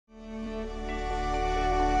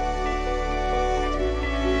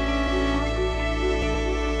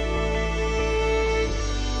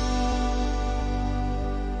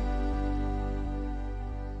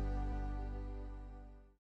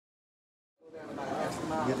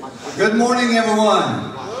Good morning,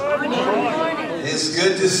 everyone. It's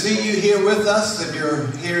good to see you here with us if you're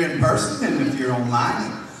here in person and if you're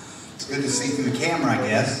online. It's good to see through the camera, I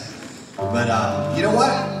guess. But you know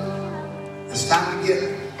what? It's time to get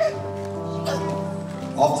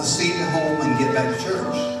off the seat at home and get back to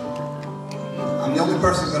church. I'm the only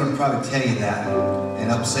person who's going to probably tell you that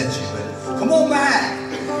and upset you, but come on back.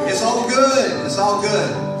 It's all good. It's all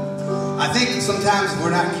good. I think sometimes if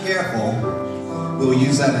we're not careful, we'll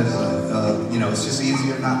use that as it's just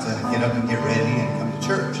easier not to get up and get ready and come to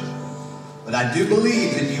church. But I do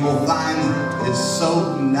believe that you will find it's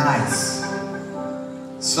so nice,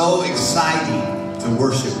 so exciting to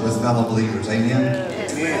worship with fellow believers.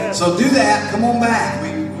 Amen? So do that. Come on back.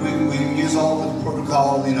 We use all the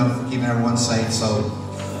protocol, for keeping everyone safe. So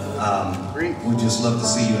we just love to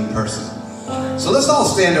see you in person. So let's all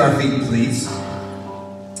stand to our feet, please.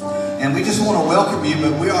 And we just want to welcome you,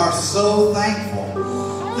 but we are so thankful.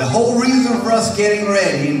 The whole reason for us getting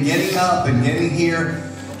ready and getting up and getting here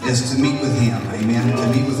is to meet with Him. Amen. To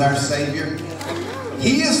meet with our Savior.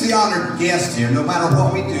 He is the honored guest here, no matter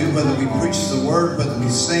what we do, whether we preach the Word, whether we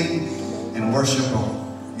sing and worship, or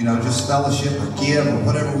just fellowship or give or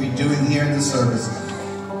whatever we're doing here in the service.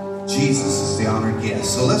 Jesus is the honored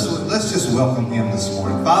guest. So let's just welcome Him this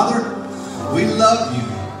morning. Father, we love you.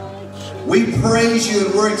 We praise you,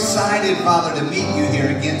 and we're excited, Father, to meet you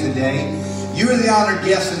here again today. You are the honored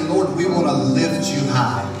guest, and Lord, we want to lift you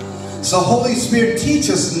high. So Holy Spirit, teach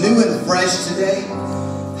us new and fresh today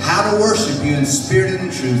how to worship you in spirit and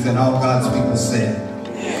in truth, and all God's people said.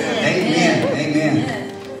 Amen. Amen.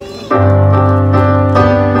 Amen.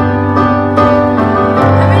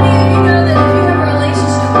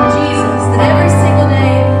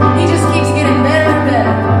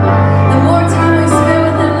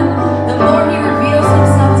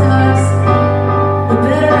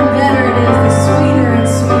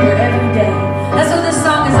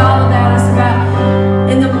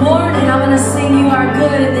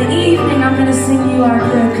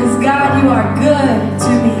 You are good.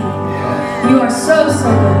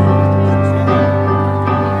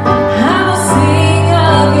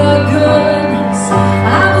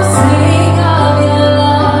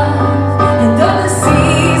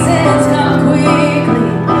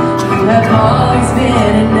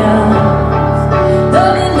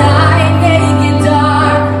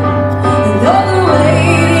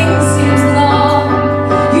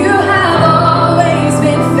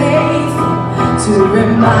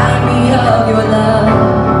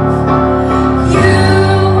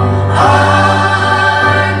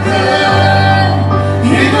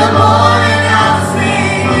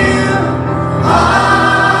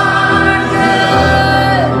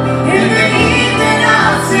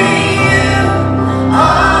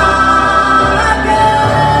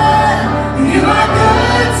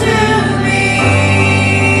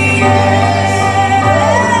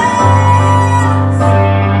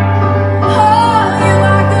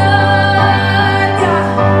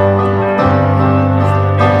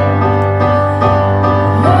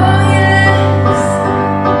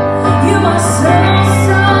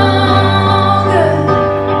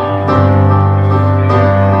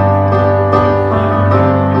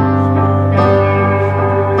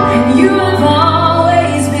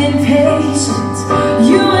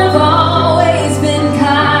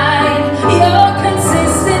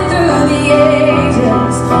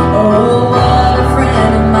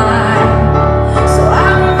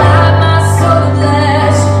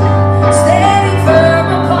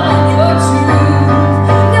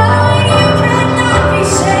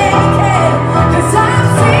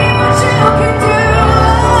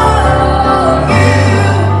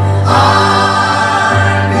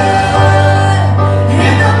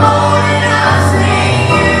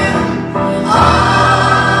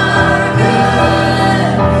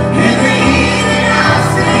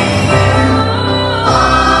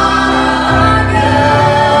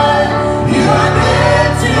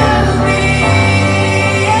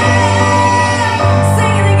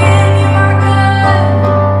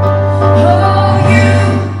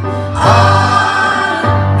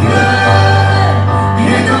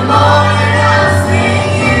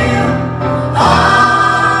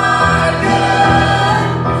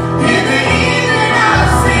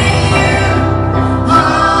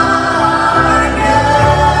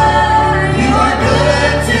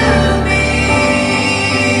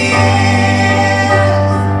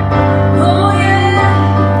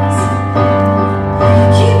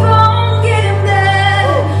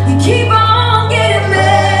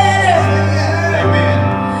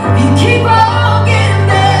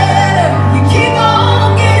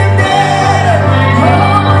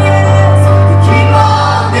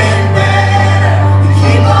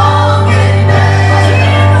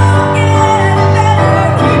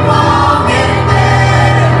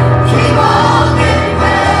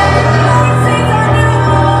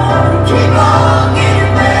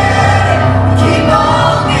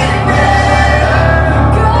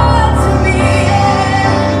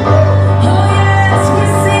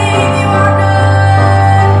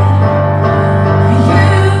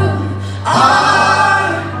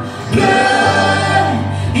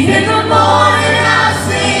 In the morning I'll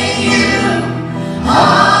sing you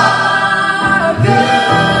are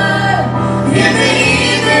good. In the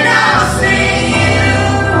evening I'll sing you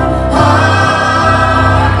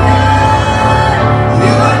are good.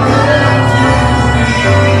 You are good to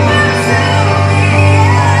me.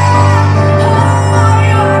 Oh,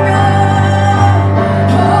 you are good.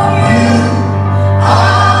 Oh, you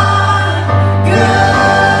are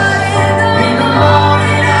good. In the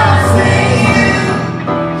morning I'll sing you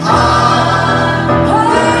are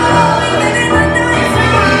good. Even in the night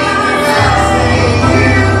I'll sing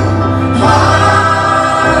you are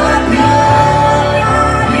good.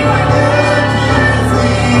 You are good to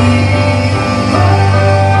me.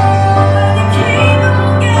 You keep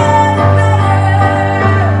on getting better.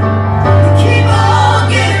 You keep on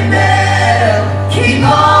getting better. Keep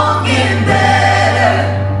on getting better.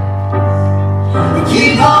 You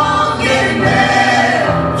keep on getting better.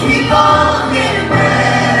 Keep on getting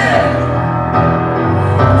better.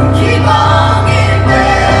 You keep on getting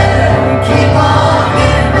better. Keep on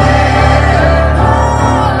getting better.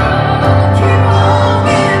 Keep on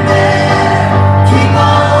getting better. Keep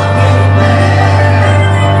on getting better.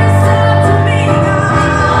 Listen to me,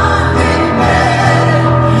 God. Keep on getting better.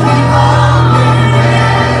 Keep on getting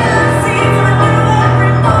better. Seems like new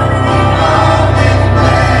every morning. Keep on getting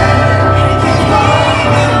better. Keep on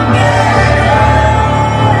getting better.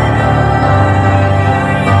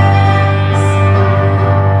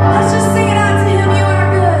 Let's just sing it out to him. You are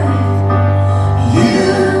good. You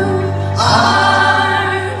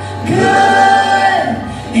are good.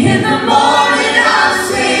 In the morning I'll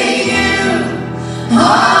sing you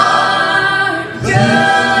are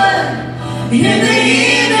good. In the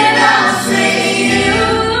evening I'll sing you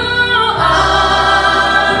are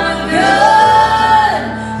good.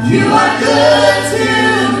 You are good to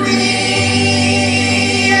me.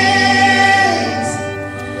 Yes.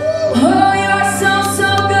 Oh, you are so, so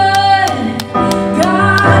good.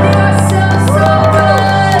 God, you are so, so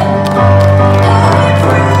good. Oh, we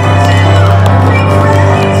praise you. We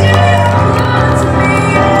praise you. You are good to me.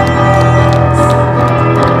 Yes.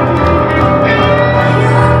 You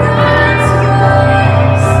are good to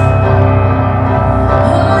us.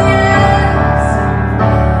 Oh, yes.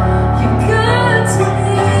 You're good to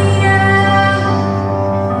me. Yeah.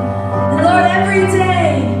 And Lord, every day,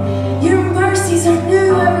 your mercies are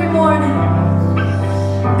new every morning.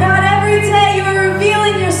 God, every day you are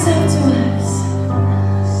revealing yourself to us.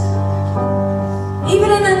 Even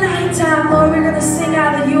in the nighttime, Lord, we're going to sing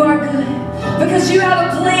out that you are good because you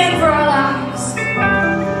have a plan for our lives.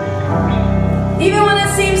 Even when it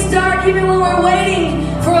seems dark, even when we're waiting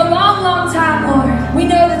for a long, long time, Lord, we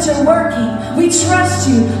know that you're working. We trust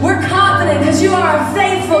you. We're confident because you are a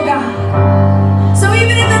faithful God. So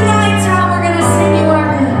even in the nighttime, we're going to sing you are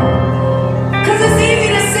good. Because it's easy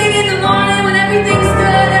to sing in the morning when everything's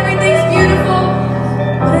good, everything's beautiful.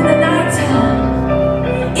 But in the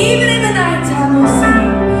nighttime, even in the nighttime, we'll sing,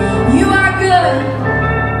 you are good.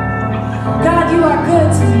 God, you are good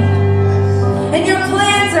to me. And your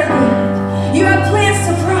plans are good. You have plans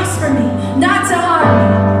to prosper me, not to harm me.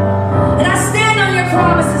 And I stand on your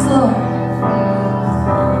promises, Lord.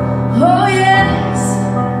 Oh, yes.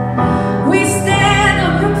 We stand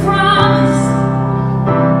on your promise.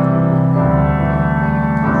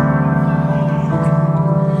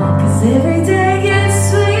 'Cause every day gets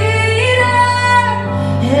sweeter.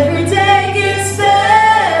 Every day gets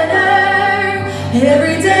better.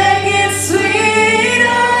 Every day gets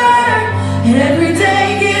sweeter. Every day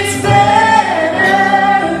gets better.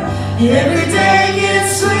 Every day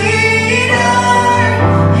gets sweeter.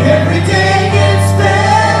 Every day gets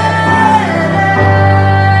better.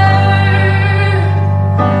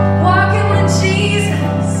 Walking with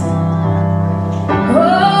Jesus.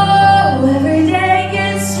 Oh, every day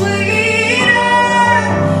gets sweeter.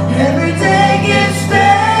 Every day gets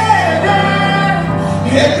better.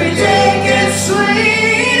 Every day gets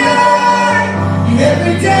sweeter.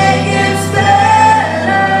 Every day gets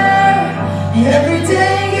better. Every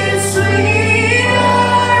day gets sweeter.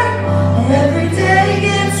 Every day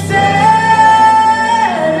gets better.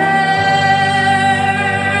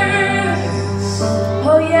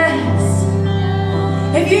 Oh, yes.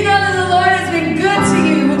 If you know that the Lord has been good to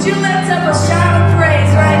you, would you lift up a shout of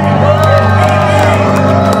praise right now? Amen.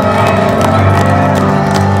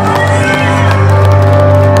 Hallelujah.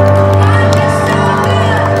 God, you're so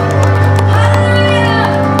good. Hallelujah.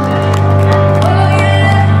 Oh,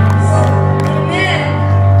 yes. Amen.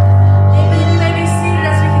 Amen. You may be seated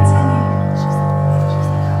as we continue.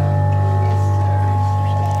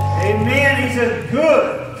 Amen. He's a good,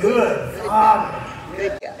 good Father.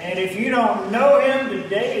 And if you don't know him,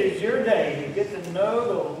 today is your day to get to to know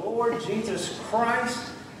the Lord Jesus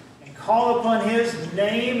Christ and call upon His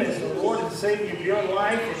name as the Lord and Savior of your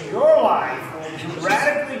life, and your life will be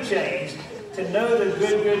radically changed to know the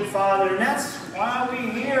good, good Father. And that's why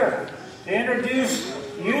we're here, to introduce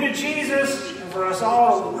you to Jesus and for us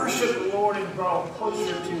all to worship the Lord and draw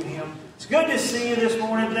closer to Him. It's good to see you this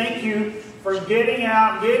morning. Thank you for getting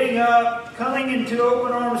out, getting up, coming into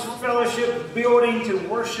Open Arms Fellowship building to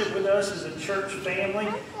worship with us as a church family.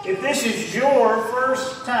 If this is your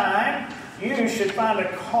first time, you should find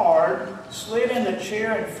a card slid in the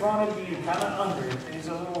chair in front of you, kind of under it. There's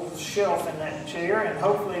a little shelf in that chair, and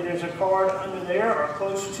hopefully there's a card under there or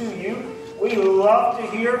close to you. We love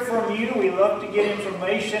to hear from you. We love to get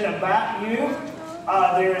information about you.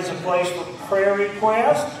 There is a place for prayer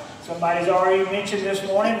requests. Somebody's already mentioned this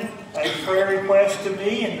morning a prayer request to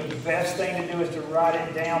me, and the best thing to do is to write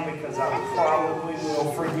it down because I probably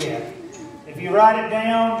will forget. If you write it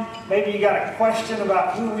down, maybe you got a question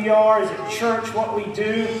about who we are as a church, what we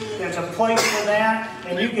do, there's a place for that,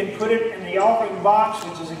 and you can put it in the offering box,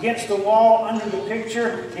 which is against the wall under the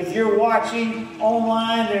picture. If you're watching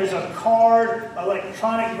online, there's a card,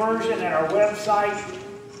 electronic version at our website.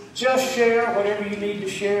 Just share whatever you need to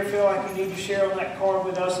share. Feel like you need to share on that card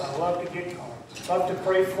with us. I love to get cards. Love to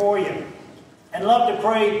pray for you. And love to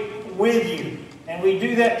pray with you. And we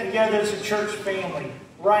do that together as a church family.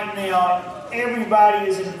 Right now, everybody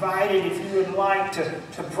is invited. If you would like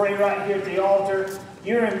to pray right here at the altar,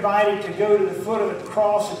 you're invited to go to the foot of the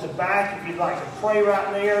cross at the back if you'd like to pray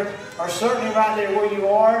right there. Or certainly right there where you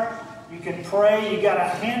are. You can pray. You got a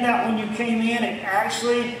handout when you came in. It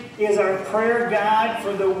actually is our prayer guide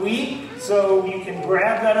for the week. So you can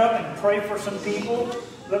grab that up and pray for some people.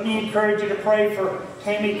 Let me encourage you to pray for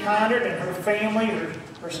Tammy Condard and her family.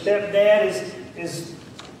 Her stepdad is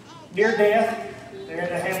near death. They're in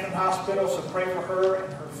the Hampton Hospital, so pray for her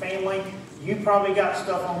and her family. You probably got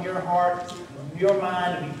stuff on your heart, on your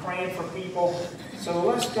mind to be praying for people. So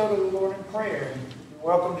let's go to the Lord in prayer. You're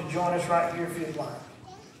welcome to join us right here if you'd like.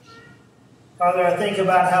 Father, I think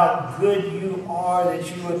about how good you are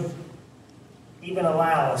that you would even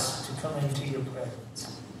allow us to come into your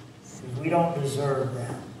presence. Because we don't deserve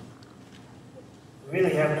that. We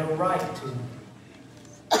really have no right to.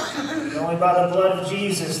 It's only by the blood of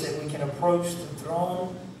Jesus that we can approach the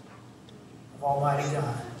throne of Almighty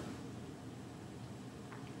God.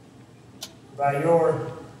 By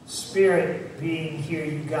your Spirit being here,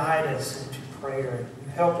 you guide us into prayer.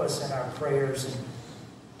 You help us in our prayers. And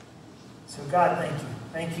so God, thank you.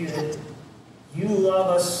 Thank you that you love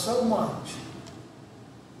us so much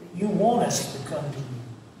that you want us to come to you.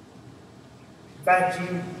 In fact,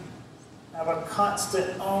 you have a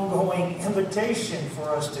constant, ongoing invitation for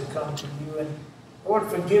us to come to you. And Lord,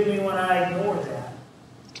 forgive me when I ignore that.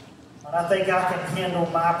 When I think I can handle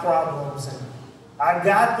my problems. And I've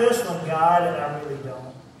got this one, God, and I really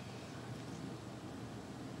don't.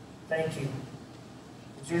 Thank you.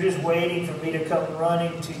 That you're just waiting for me to come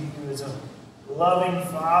running to you as a loving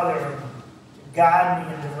Father to guide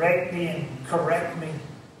me and direct me and correct me.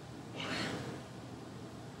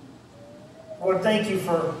 Lord, thank you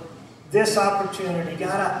for this opportunity.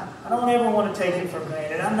 God, I don't ever want to take it for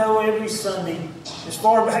granted. I know every Sunday, as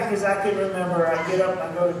far back as I can remember, I get up and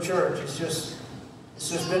I go to church. It's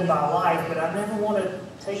just been my life, but I never want to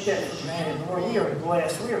take that for granted. Lord, we are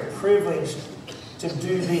blessed. We are privileged to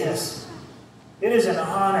do this. It is an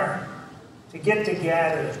honor to get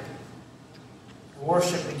together, to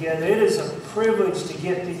worship together. It is a privilege to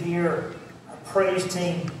get to hear our praise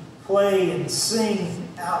team play and sing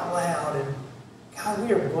out loud. And God,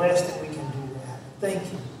 we are blessed that we can do that.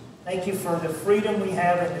 Thank you. Thank you for the freedom we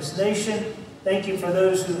have in this nation. Thank you for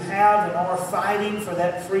those who have and are fighting for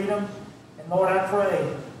that freedom. And Lord, I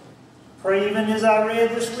pray even as I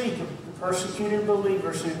read this week of the persecuted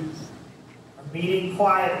believers who are meeting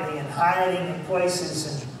quietly and hiding in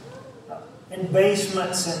places and in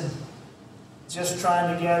basements and just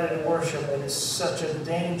trying to gather to worship. It is such a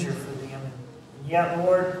danger for them. And yet,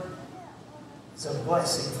 Lord, it's a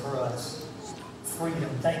blessing for us. Freedom.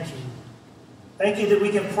 Thank you. Thank you that we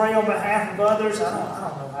can pray on behalf of others. I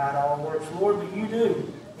don't know how it all works, Lord, but you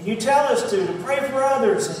do. And you tell us to pray for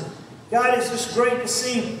others. And God, it's just great to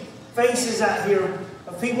see faces out here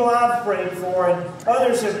of people I've prayed for and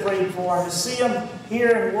others have prayed for, and to see them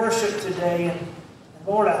here in worship today. And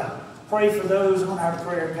Lord, I pray for those on our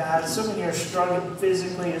prayer guide. So many are struggling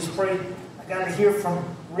physically. Just pray. I got to hear from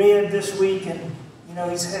Red this week, and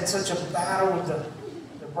he's had such a battle with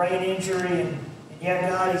the brain injury, and yet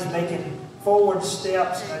God, he's making forward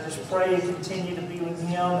steps, and I just pray you continue to be with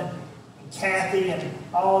him and Kathy and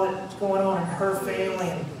all that's going on in her family,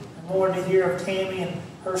 and Lord, to hear of Tammy and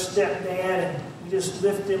her stepdad, and you just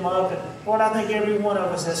lift him up. And Lord, I think every one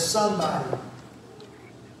of us has somebody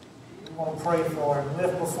we want to pray for and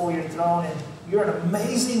lift before your throne. And you're an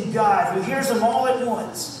amazing God who hears them all at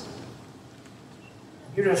once.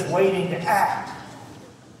 You're just waiting to act.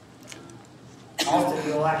 Often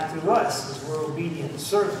you'll act through us as we're obedient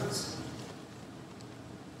servants.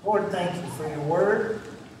 Lord, thank you for your word.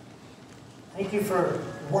 Thank you for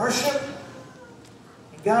worship.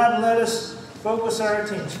 And God, let us focus our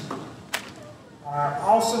attention on our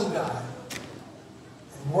awesome God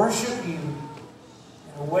and worship you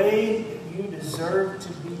in a way that you deserve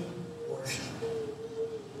to be worshipped.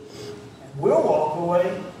 And we'll walk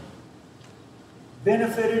away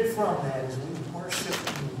benefited from that as we worship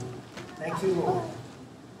you. Thank you, Lord.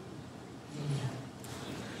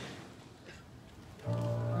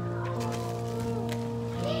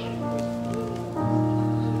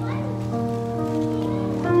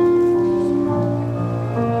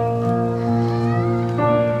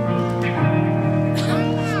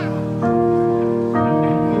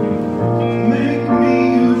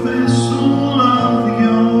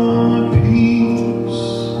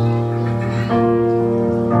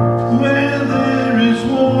 Where there is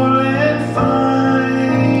war and fire.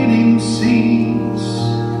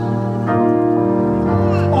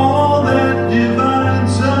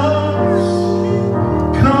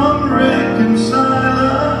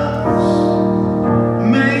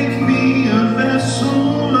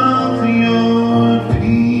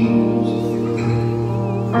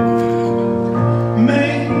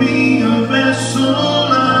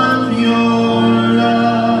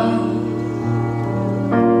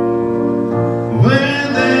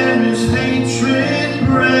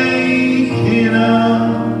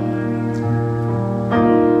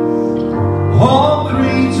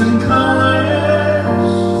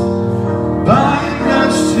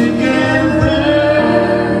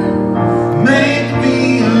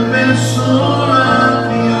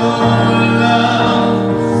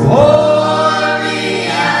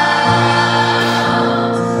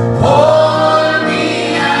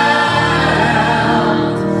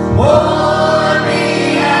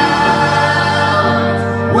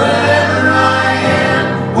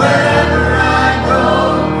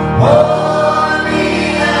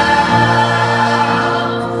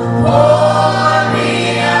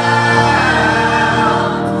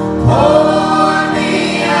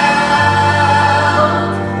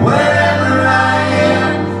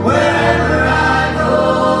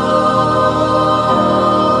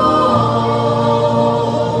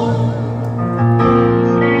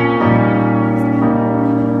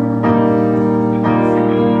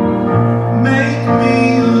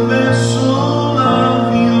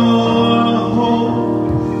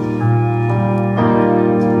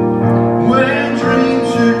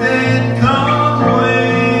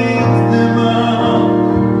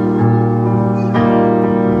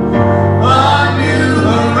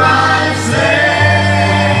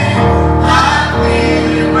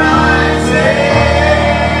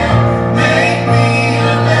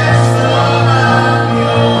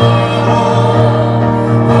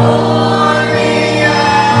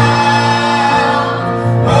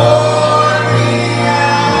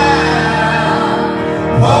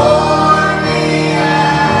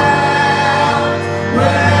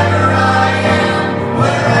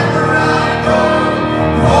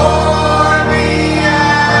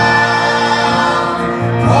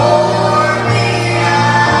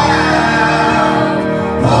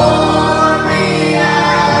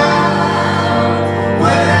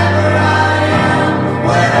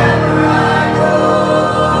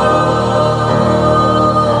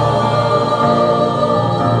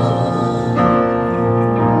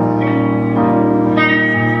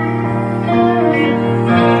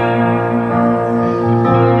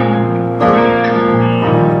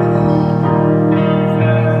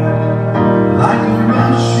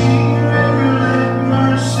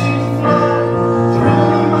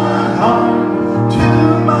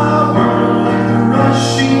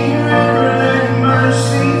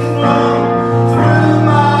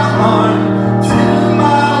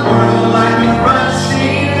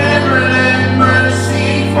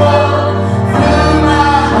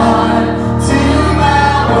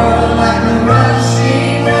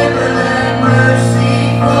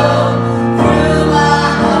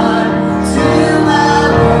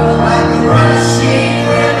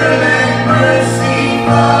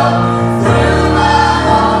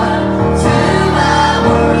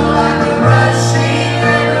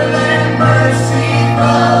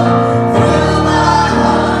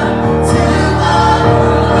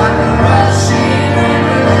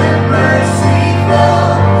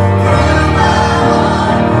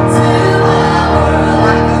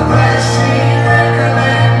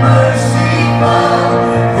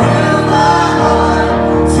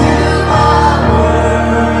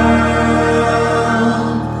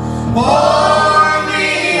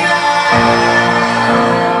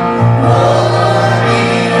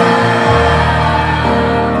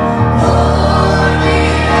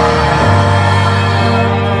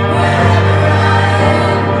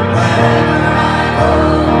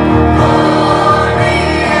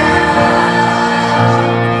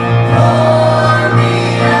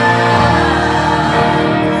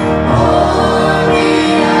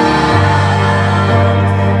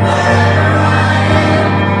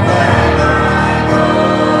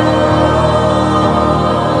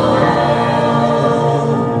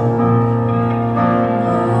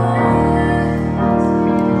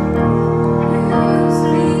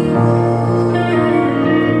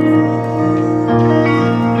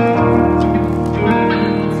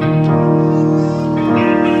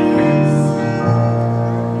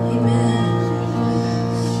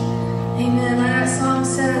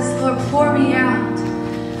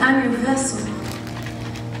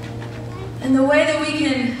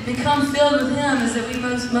 become filled with Him is that we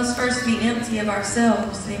must first be empty of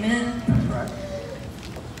ourselves. Amen? That's right.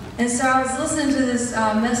 And so I was listening to this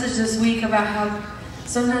message this week about how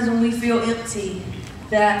sometimes when we feel empty,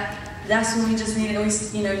 that's when we just need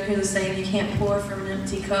it. You hear the saying, you can't pour from an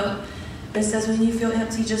empty cup. It says when you feel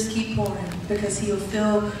empty, just keep pouring, because He'll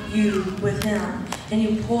fill you with Him. And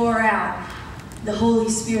you pour out the Holy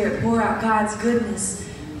Spirit, pour out God's goodness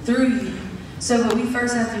through you. But we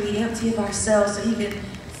first have to be empty of ourselves so He can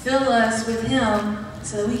fill us with Him,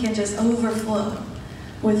 so that we can just overflow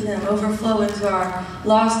with Him, overflow into our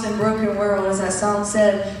lost and broken world. As that song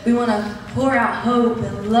said, we want to pour out hope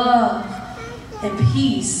and love and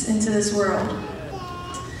peace into this world.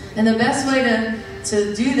 And the best way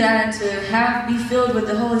to do that and to be filled with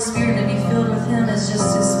the Holy Spirit and be filled with Him is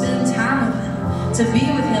just to spend time with Him, to be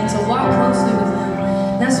with Him, to walk closely with Him.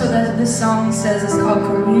 And that's what this song says. It's called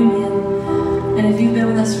Communion. And if you've been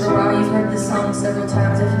with us for a while, you've heard this song several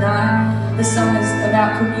times. If not, this song is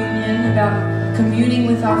about communion, about communing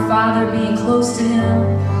with our Father, being close to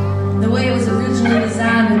Him, the way it was originally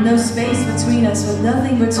designed, with no space between us, with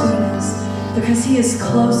nothing between us, because He is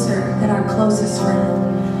closer than our closest friend.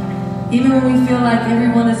 Even when we feel like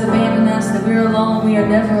everyone has abandoned us, that we're alone, we are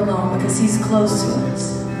never alone, because He's close to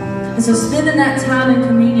us. And so spending that time in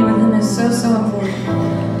communion with Him is so, so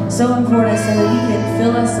important. So important so that He can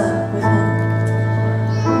fill us up with Him.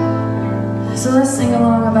 So let's sing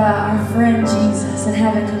along about our friend Jesus and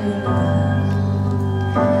having communion with Him.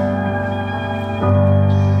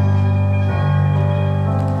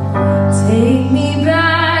 Take me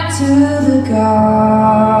back to the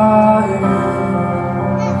garden.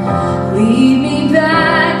 Lead me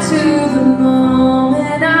back to the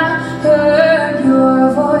moment I heard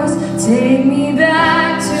your voice. Take me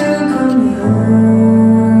back to communion.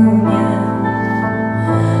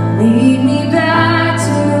 Lead me back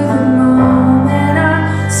to the moment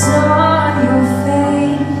I saw your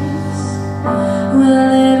face.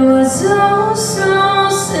 Well, it was so, so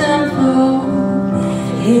simple.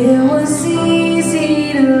 It was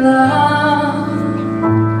easy to love,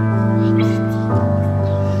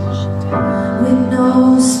 with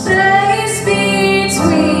no space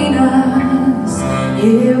between us.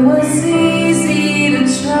 It was easy to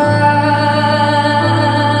trust,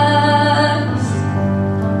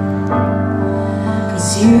 'cause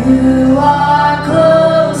you are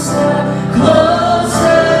closer,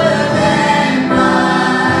 closer than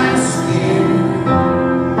my skin.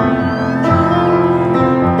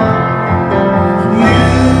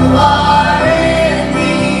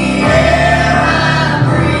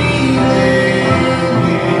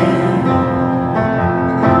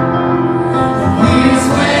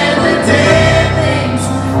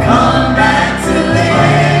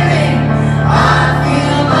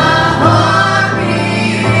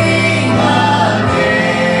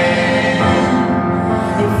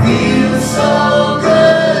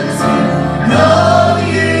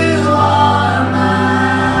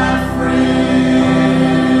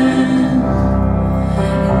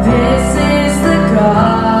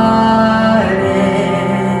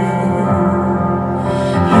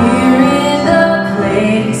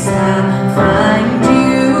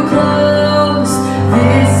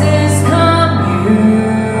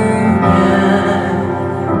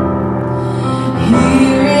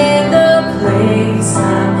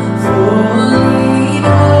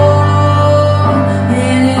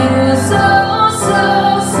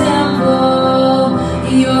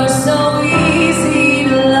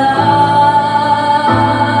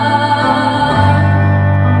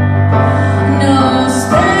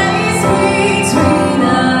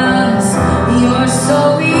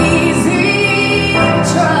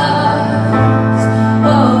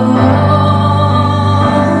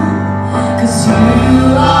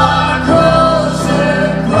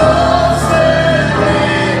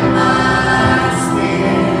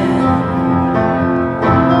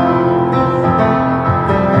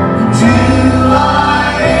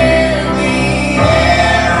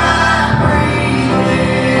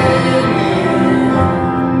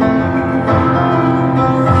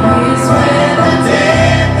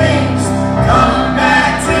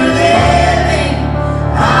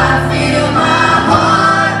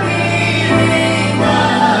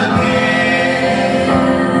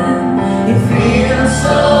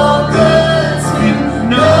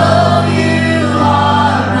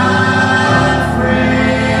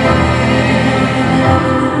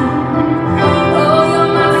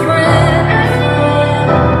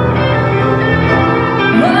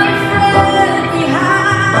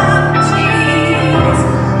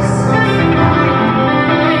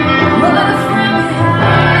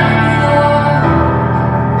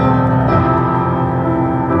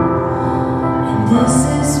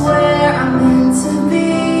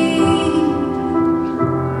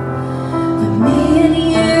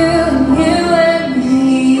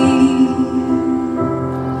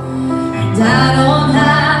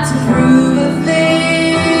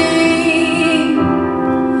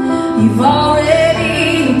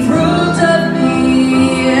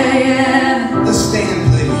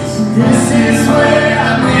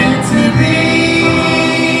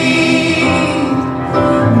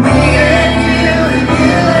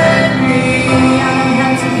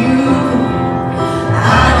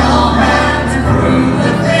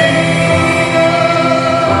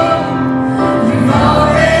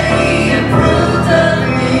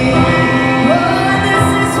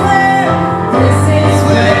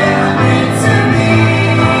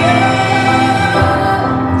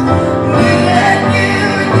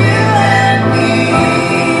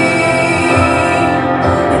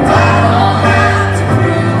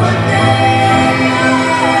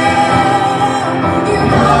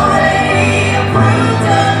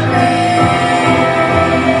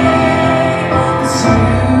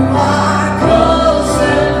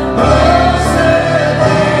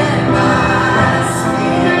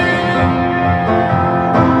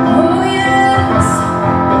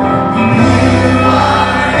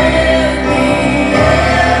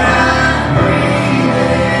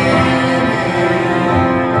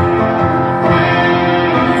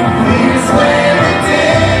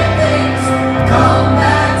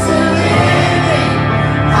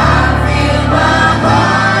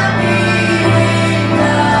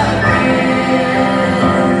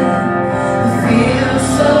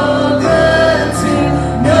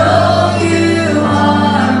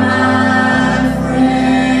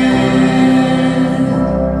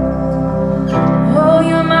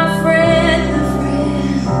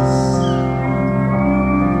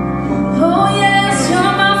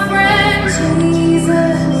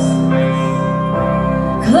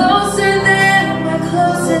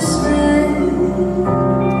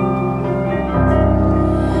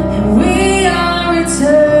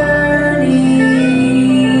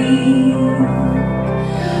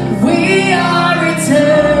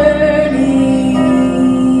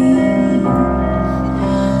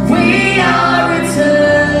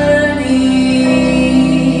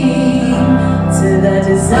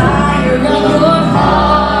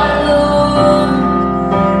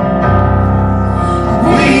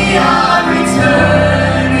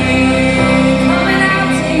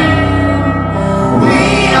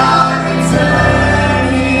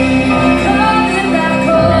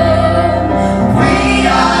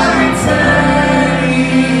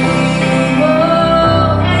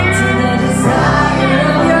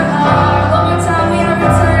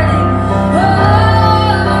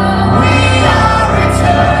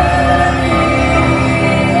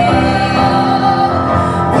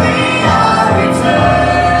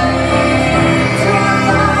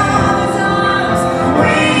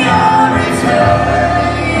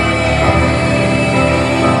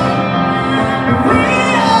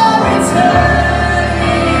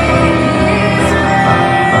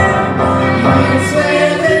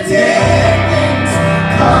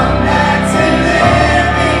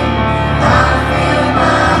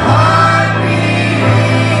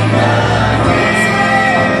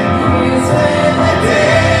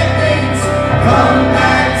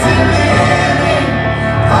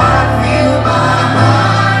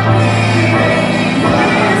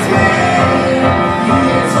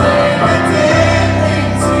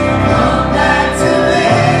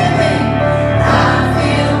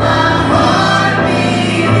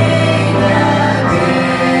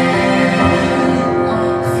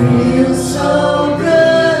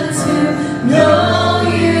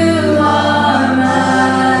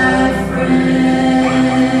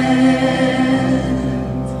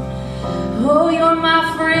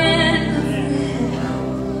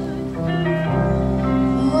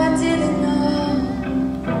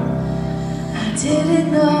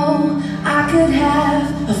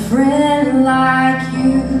 friend like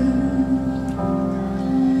you.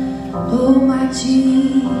 Oh my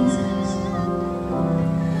Jesus,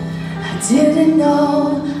 I didn't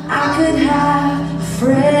know I could have a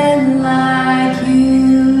friend like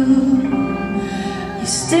you. You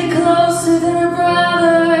stick closer than a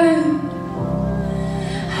brother.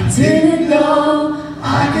 I didn't know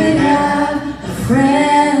I could have a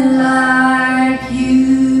friend like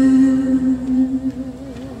you.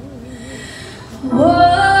 What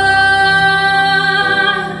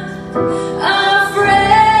a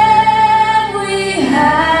friend we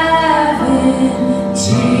have in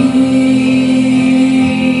Jesus.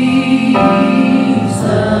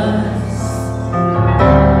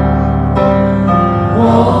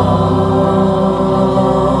 All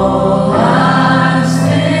our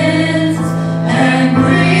sins and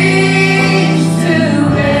griefs to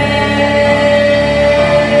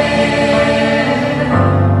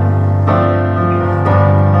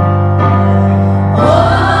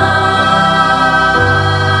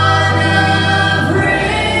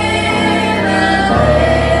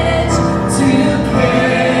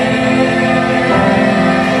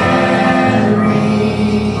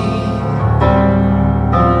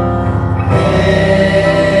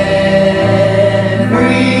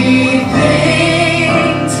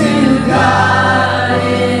God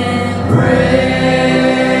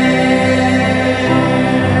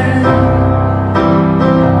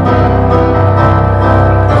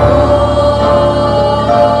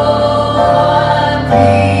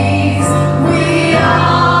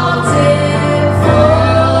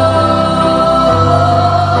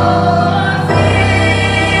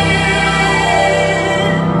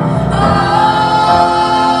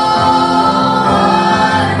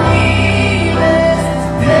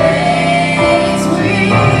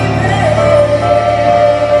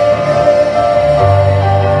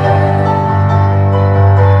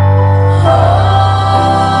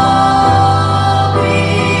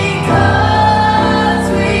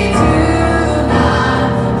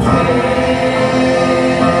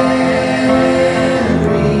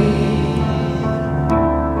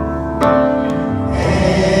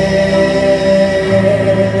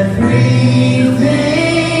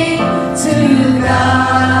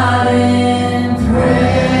in prayer.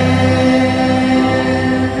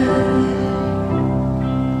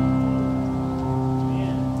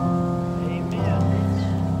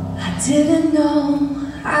 I didn't know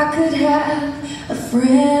I could have a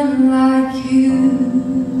friend like you.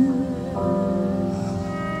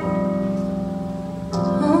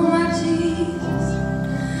 Oh my Jesus,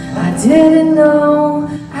 I didn't know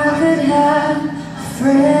I could have a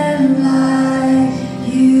friend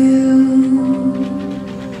like you.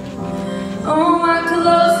 Oh my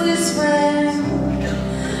closest friend,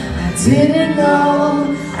 I didn't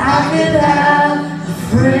know I could have a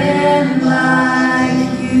friend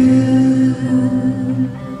like you.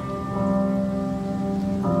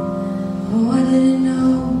 Oh, I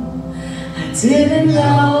didn't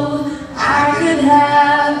know I could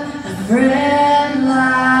have a friend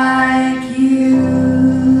like you.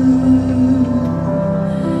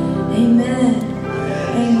 Amen.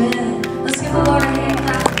 Amen. Let's give the Lord a hand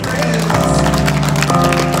clap of praise.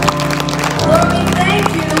 Lord, we thank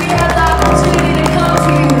you that we have the opportunity to come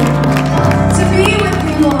to you, to be with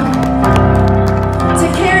you, Lord, to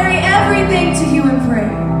carry everything to you in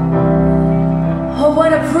prayer. Oh,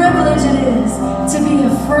 what a privilege it is to be a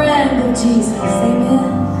friend of Jesus. Amen.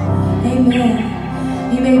 Amen.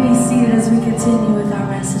 You may be seated as we continue with our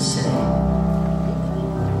message today.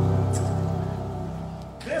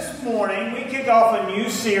 This morning, we kick off a new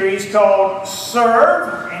series called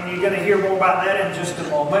Serve, and you're going to hear more about that in just a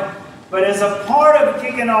moment. But as a part of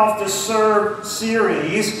kicking off the Serve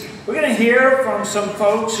series, we're going to hear from some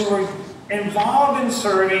folks who are involved in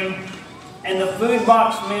serving and the food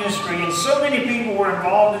box ministry. And so many people were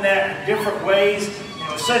involved in that in different ways.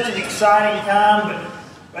 It was such an exciting time.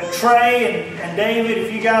 But Trey and David,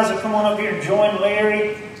 if you guys will come on up here and join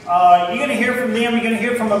Larry, you're going to hear from them. You're going to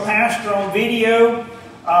hear from a pastor on video.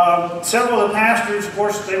 Several of the pastors, of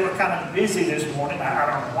course, they were kind of busy this morning. I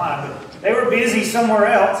don't know why, but they were busy somewhere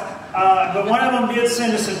else. But one of them did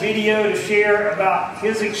send us a video to share about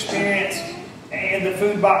his experience in the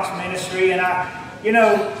food box ministry. And I don't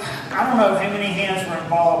know how many hands were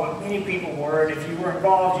involved, but many people were. And if you were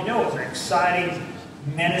involved, you know it was an exciting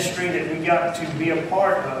ministry that we got to be a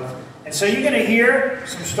part of. And so you're going to hear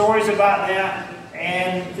some stories about that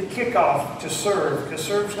and the kickoff to Serve, because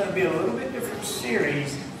Serve's going to be a little bit different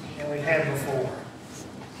series than we've had before.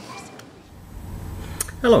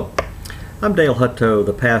 Hello, I'm Dale Hutto,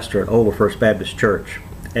 the pastor at Ola First Baptist Church,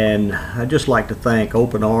 and I'd just like to thank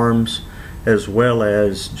Open Arms as well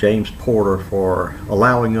as James Porter for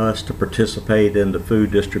allowing us to participate in the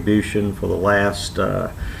food distribution for the last,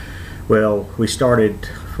 well, we started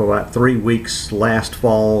for about 3 weeks last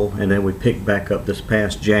fall, and then we picked back up this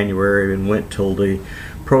past January and went till the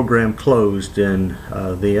program closed in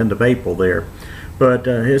the end of April there. But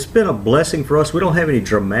it's been a blessing for us. We don't have any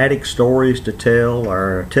dramatic stories to tell.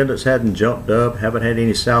 Our attendance hadn't jumped up, haven't had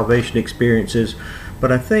any salvation experiences,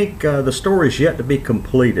 but I think the story is yet to be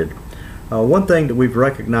completed. One thing that we've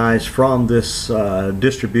recognized from this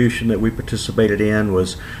distribution that we participated in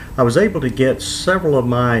was I was able to get several of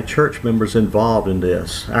my church members involved in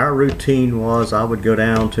this. Our routine was I would go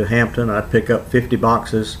down to Hampton, I'd pick up 50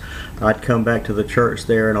 boxes, I'd come back to the church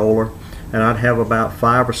there in Oler, and I'd have about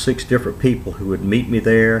 5 or 6 different people who would meet me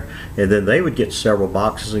there, and then they would get several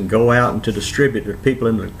boxes and go out and to distribute to people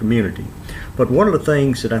in the community. But one of the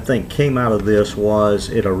things that I think came out of this was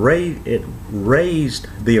it raised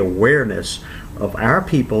the awareness of our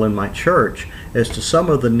people in my church as to some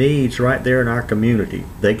of the needs right there in our community.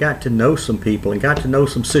 They got to know some people and got to know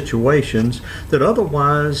some situations that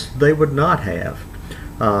otherwise they would not have.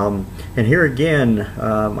 And here again,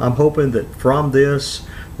 I'm hoping that from this,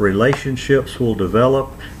 relationships will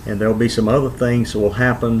develop, and there'll be some other things that will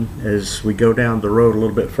happen as we go down the road a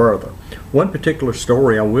little bit further. One particular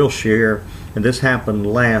story I will share, and this happened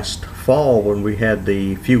last fall when we had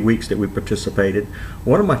the few weeks that we participated.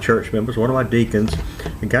 One of my church members, one of my deacons,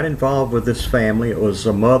 got involved with this family. It was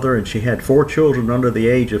a mother, and she had 4 children under the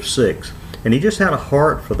age of 6. And he just had a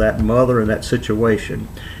heart for that mother and that situation.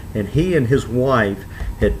 And he and his wife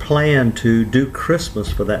had planned to do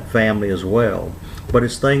Christmas for that family as well. But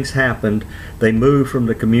as things happened, they moved from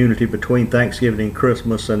the community between Thanksgiving and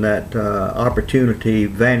Christmas, and that opportunity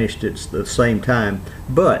vanished at the same time.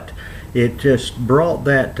 But it just brought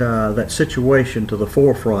that situation to the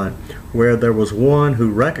forefront, where there was one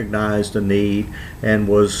who recognized a need and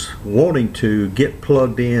was wanting to get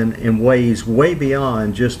plugged in ways way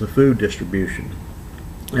beyond just the food distribution.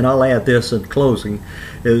 And I'll add this in closing,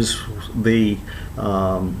 is the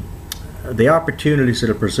opportunities that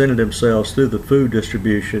have presented themselves through the food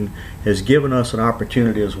distribution has given us an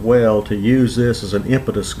opportunity as well to use this as an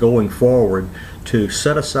impetus going forward to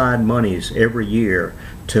set aside monies every year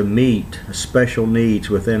to meet special needs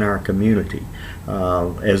within our community.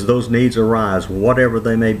 As those needs arise, whatever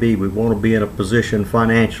they may be, we want to be in a position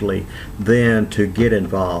financially then to get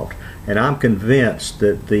involved. And I'm convinced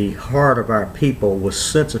that the heart of our people was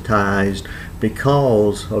sensitized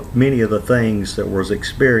because of many of the things that was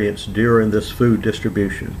experienced during this food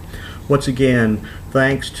distribution. Once again,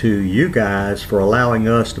 thanks to you guys for allowing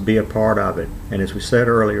us to be a part of it. And as we said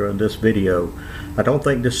earlier in this video, I don't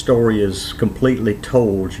think this story is completely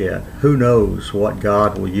told yet. Who knows what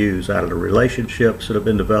God will use out of the relationships that have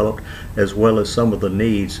been developed, as well as some of the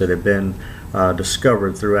needs that have been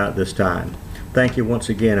discovered throughout this time. Thank you once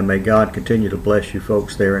again, and may God continue to bless you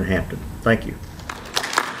folks there in Hampton. Thank you.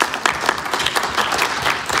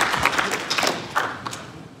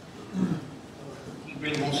 He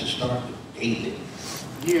really wants to start with David.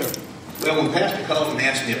 Yeah. Well, when Pastor called and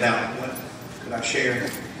asked me about what could I share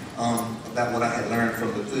about what I had learned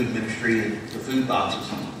from the food ministry and the food boxes,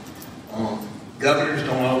 governors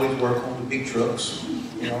don't always work on the big trucks.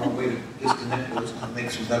 You know, a way to disconnect those and make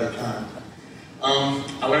some better time.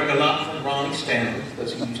 I learned a lot from Ronnie Stanley,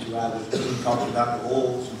 because he used to ride with us. He talked about the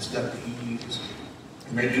oils and stuff that he used,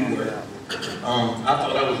 and they do work. I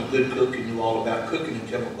thought I was a good cook and knew all about cooking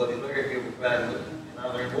until my buddy Larry here was riding with me, and I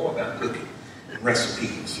learned more about cooking and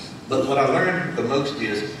recipes. But what I learned the most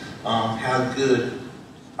is how good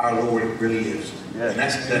our Lord really is, and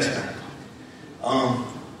that's the best thing.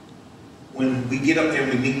 When we get up there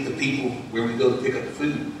and we meet the people where we go to pick up the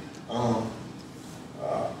food,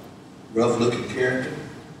 rough-looking character,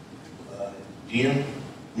 Jim,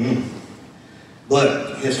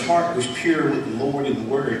 but his heart was pure with the Lord and the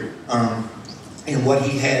Word, and what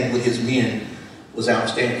he had with his men was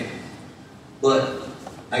outstanding. But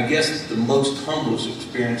I guess the most humblest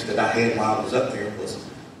experience that I had while I was up there was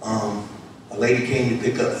a lady came to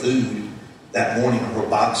pick up food that morning on her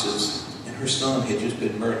boxes, and her son had just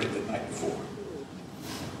been murdered the night before.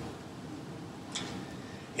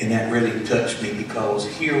 And that really touched me, because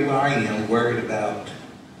here where I am worried about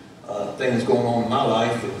things going on in my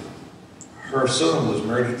life, and her son was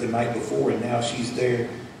murdered the night before, and now she's there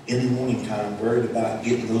in the morning time worried about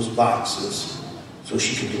getting those boxes so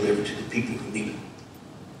she can deliver to the people who need them.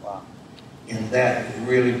 Wow. And that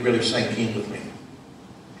really, really sank in with me.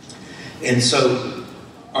 And so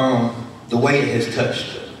the way it has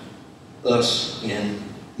touched us and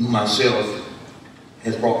myself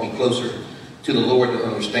has brought me closer to the Lord, to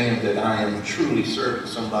understand that I am truly serving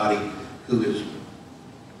somebody who is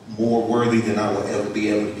more worthy than I will ever be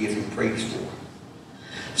able to give him praise for.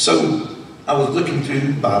 So I was looking through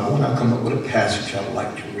the Bible and I come up with a passage I would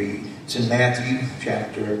like to read. It's in Matthew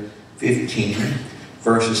chapter 15,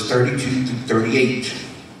 verses 32 through 38.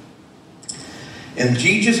 And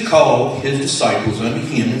Jesus called his disciples unto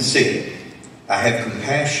him and said, I have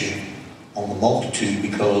compassion on the multitude,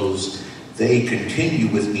 because they continue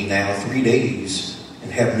with me now 3 days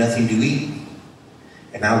and have nothing to eat.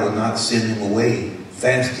 And I will not send them away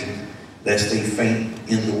fasting, lest they faint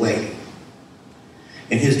in the way.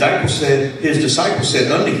 And his disciples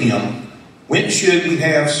said unto him, Whence should we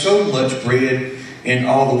have so much bread in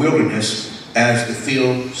all the wilderness, as to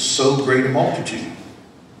fill so great a multitude?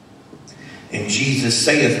 And Jesus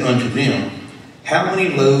saith unto them, How many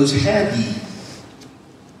loaves have ye?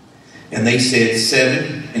 And they said,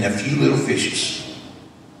 7, and a few little fishes.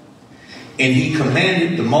 And he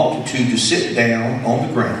commanded the multitude to sit down on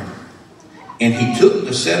the ground. And he took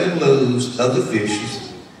the 7 loaves of the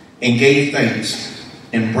fishes, and gave thanks,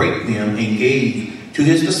 and brake them, and gave to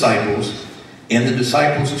his disciples, and the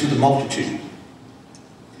disciples to the multitude.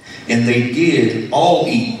 And they did all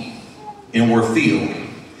eat, and were filled.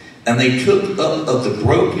 And they took up of the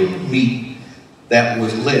broken meat that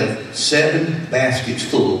was left 7 baskets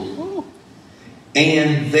full.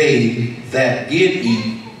 And they that did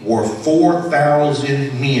eat were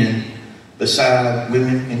 4,000 men, beside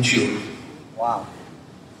women and children. Wow.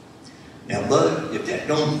 Now, bud, if that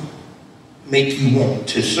don't make you want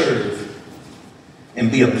to serve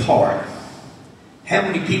and be a part, how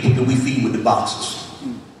many people do we feed with the boxes?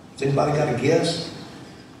 Has anybody got a guess?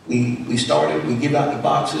 We started, we give out the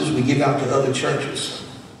boxes, we give out to other churches.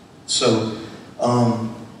 So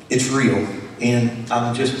it's real. And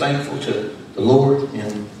I'm just thankful to the Lord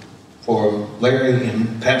and for Larry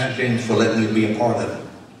and Pastor James for letting me be a part of it.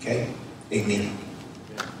 Okay? Amen.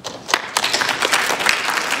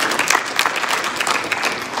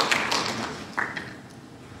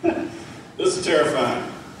 This is terrifying.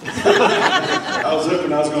 I was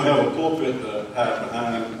hoping I was going to have a pulpit to hide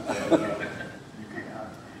behind.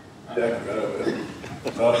 And,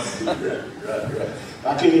 right.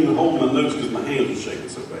 I can't even hold my notes because my hands are shaking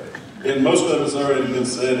so bad. And most of it's already been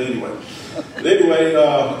said anyway. But anyway,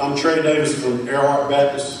 I'm Trey Davis from Earhart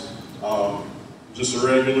Baptist. Just a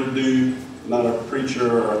regular dude, not a preacher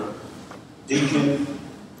or a deacon.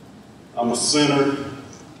 I'm a sinner.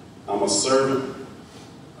 I'm a servant.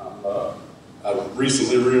 I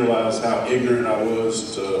recently realized how ignorant I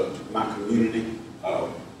was to my community.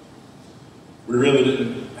 We really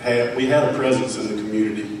didn't have, we had a presence in the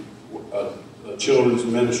community, a children's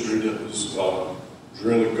ministry that was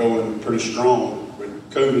really going pretty strong when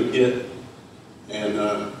COVID hit, and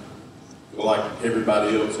like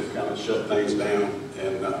everybody else, it kind of shut things down,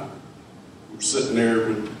 and we were sitting there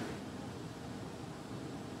with,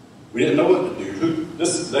 we didn't know what to do.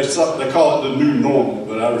 They call it the new normal,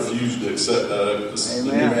 but I refuse to accept that. This is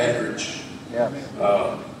the new average. Yeah.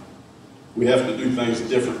 We have to do things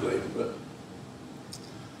differently, but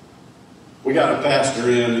we got a pastor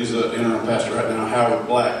in, he's an interim pastor right now, Howard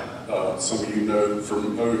Black, some of you know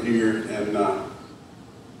from over here, and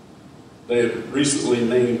they had recently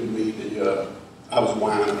named me I was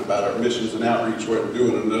whining about our missions and outreach, wasn't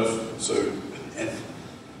doing enough, so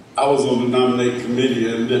I was on the nominating committee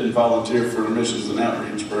and didn't volunteer for the missions and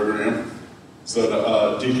outreach program, so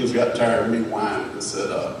the deacons got tired of me whining and said,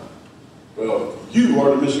 well, you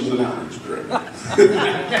are the missions and outreach director,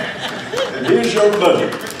 and here's your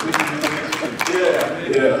budget.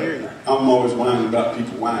 Yeah. I'm always whining about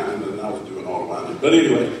people whining, and I was doing all the whining. But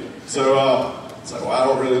anyway, so well, I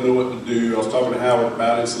don't really know what to do. I was talking to Howard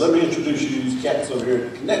about it. So let me introduce you to these cats over here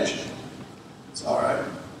at the Connection. It's all right.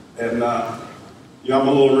 And, you know, I'm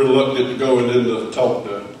a little reluctant to go in to talk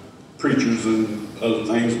to preachers and other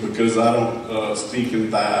things because I don't speak in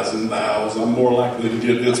thys and thous. I'm more likely to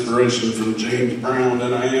get inspiration from James Brown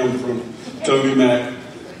than I am from Toby Mac.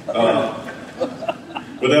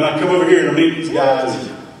 But then I come over here to meet these guys,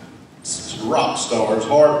 rock stars,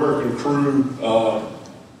 hard-working crew,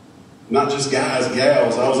 not just guys,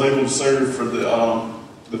 gals. I was able to serve for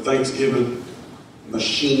the Thanksgiving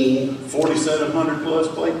machine, 4,700 plus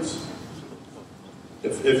plates.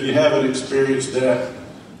 If you haven't experienced that,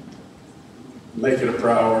 make it a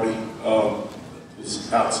priority.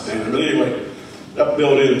 It's outstanding. But anyway, that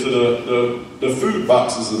built into the food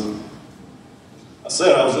boxes. And I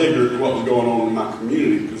said I was ignorant to what was going on in my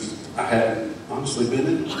community because I hadn't honestly been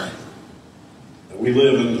in it. We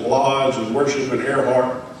live in Lodge and worship in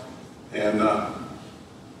Earhart, and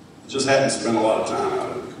just hadn't spent a lot of time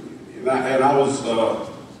out in the community. And I was,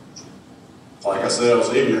 like I said, I was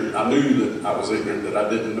ignorant. I knew that I was ignorant, that I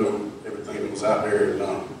didn't know everything everything that was out there. And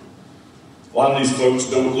a lot of these folks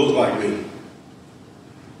don't look like me.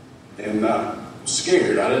 And I was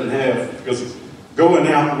scared. I didn't have, because going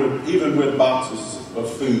out with, even with boxes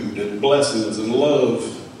of food and blessings and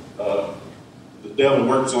love, the devil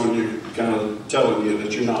works on you, kind of telling you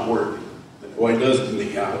that you're not worthy. Well, he does to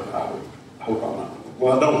me. I hope I'm not.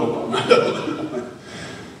 Well, I don't hope I'm not.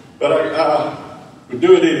 But I would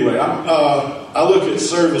do it anyway. I look at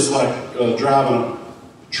service like driving a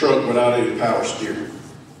truck without any power steering.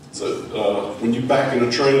 So when you back in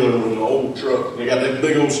a trailer with an old truck, they got that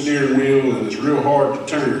big old steering wheel and it's real hard to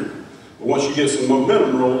turn. But once you get some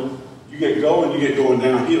momentum rolling, you get going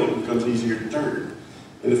downhill, it becomes easier to turn.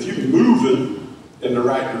 And if you're moving in the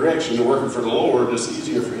right direction and working for the Lord, it's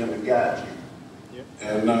easier for Him to guide you. Yep.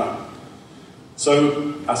 And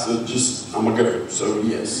so I said, I'm going to go. So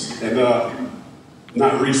yes. And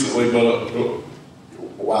not recently, but a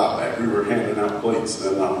while back, we were handing out plates,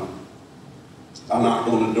 and I knocked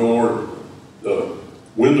on the door. The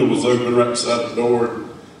window was open right beside the door.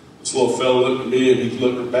 This little fella looked at me, and he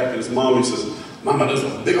looked back at his mom. He says, "Mama, there's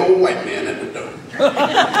a big old white man at the door."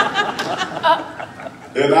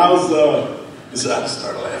 And I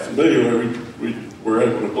started laughing. But anyway, we were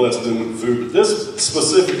able to bless them with food. But this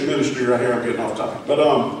specific ministry right here, I'm getting off topic. But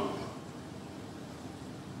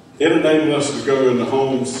it enabled us to go into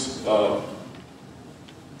homes.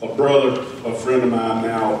 A friend of mine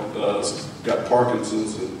now got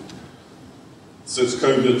Parkinson's, and since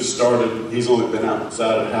COVID started, he's only been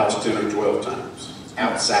outside of the house 10 or 12 times.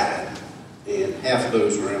 Outside. And half of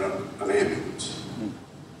those were in an ambulance.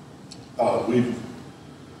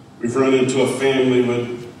 We've run into a family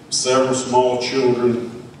with several small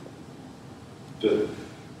children that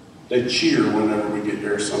they cheer whenever we get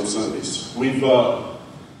there some Sundays. We've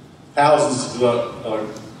houses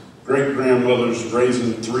great-grandmother's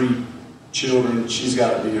raising 3 children. She's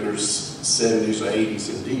got to be in her 70s or 80s,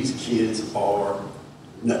 and these kids are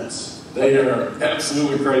nuts. They are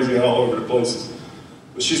absolutely crazy all over the place.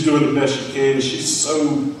 But she's doing the best she can. She's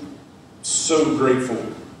so grateful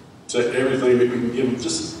to everything that we can give them,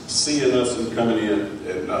 just seeing us and coming in,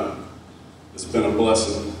 and it's been a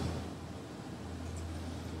blessing.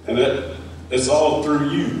 And it's all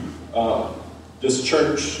through you. This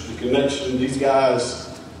church, the connection, these guys.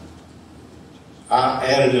 I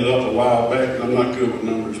added it up a while back, and I'm not good with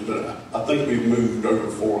numbers, but I think we've moved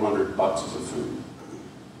over 400 boxes of food.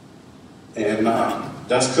 And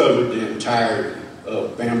that's covered the entirety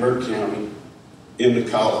of Bamberg County into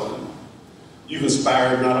Colleton. You've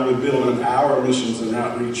inspired not only building our missions and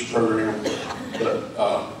outreach program,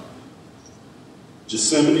 but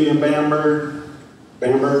Gethsemane and Bamberg,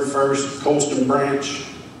 Bamberg First, Colston Branch,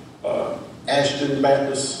 Ashton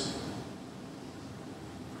Baptist.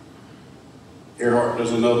 Earhart,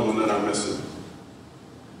 there's another one that I'm missing.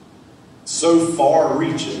 So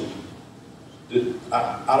far-reaching that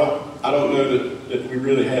I don't know that we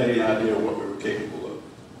really had any idea of what we were capable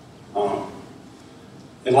of.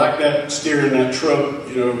 And like that, steering that truck,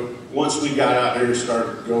 once we got out there and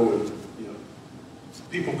started going,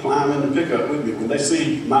 people climb in the pickup with me. When they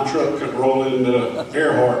see my truck roll into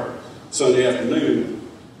Earhart Sunday afternoon,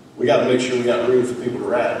 we got to make sure we got room for people to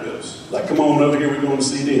ride with us. Like, come on over here, we're going to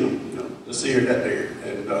see them. Let's see her that there.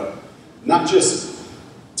 And not just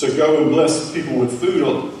to go and bless people with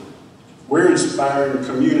food, we're inspiring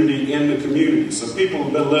community in the community. So people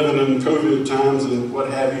have been living in COVID times and what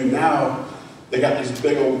have you. Now they got these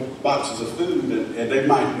big old boxes of food, and they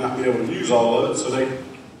might not be able to use all of it, so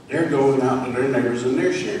they're going out to their neighbors and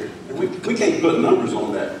they're sharing. And we can't put numbers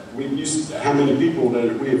on that. We used how many people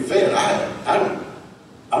that we have fed. I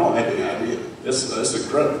don't have any idea. It's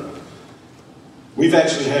incredible. We've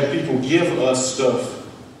actually had people give us stuff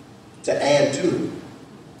to add to it.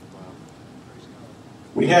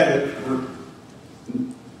 We had it,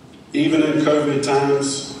 even in COVID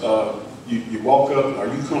times, you walk up, are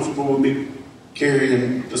you comfortable with me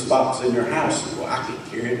carrying this box in your house? Well, I can't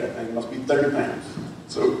carry it, that thing must be 30 pounds.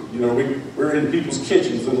 So, we're in people's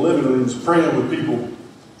kitchens and living rooms praying with people,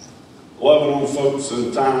 loving on folks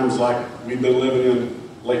in times like we've been living in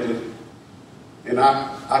lately. And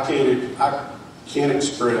I can't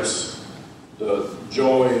express the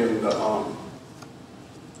joy and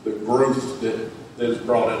the growth that is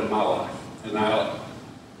brought into my life, and I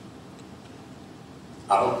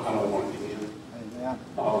don't want it to end. Amen.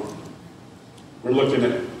 We're looking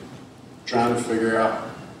at trying to figure out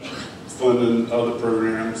funding other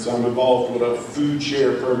programs. I'm involved with a food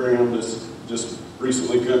share program that's just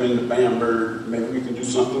recently come into Bamberg. Maybe we can do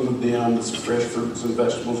something with them. It's fresh fruits and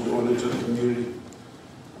vegetables going into the community.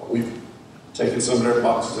 We've taken some of their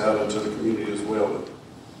boxes out into the community as well.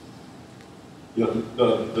 You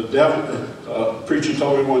know, the devil, preacher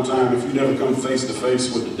told me one time, if you never come face to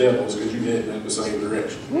face with the devil, it's because you're heading in the same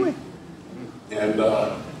direction. And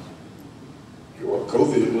well,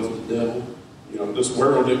 COVID wasn't the devil. You know, this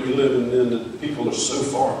world that we live in, the people are so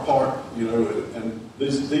far apart, you know, and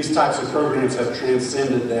these types of programs have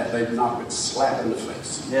transcended that. They've not been slapped in the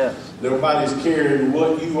face. Yeah. Nobody's caring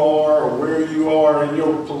what you are or where you are in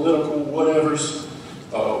your political whatevers,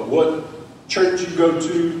 what church you go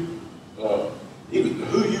to, even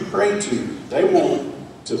who you pray to. They want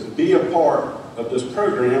to be a part of this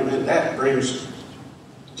program, and that brings,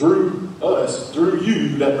 through us, through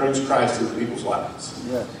you, that brings Christ into people's lives.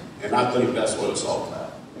 Yes. And I think that's what it's all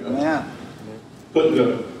about. You know? Yeah. Putting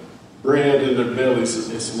the bread in their bellies,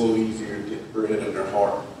 it's a little easier to get bread in their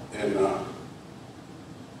heart. And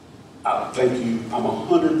I thank you. I'm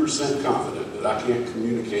 100% confident that I can't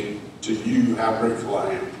communicate to you how grateful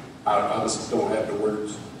I am. I just don't have the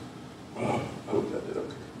words. Well, I hope that did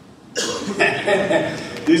okay.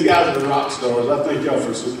 These guys are rock stars. I thank y'all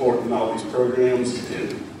for supporting all these programs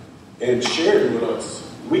and sharing with us.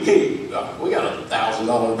 We can't, we got a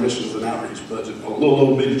 $1,000 missions and outreach budget on a little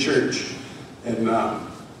old bitty church. And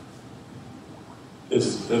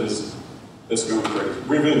it's going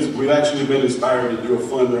crazy. We've actually been inspired to do a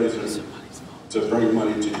fundraiser to bring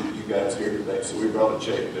money to you guys here today. So we brought a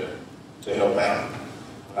check to help out.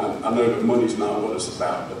 I know the money's not what it's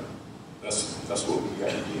about, but that's what we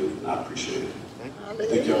got to do, and I appreciate it.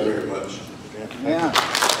 Thank y'all very much. Yeah.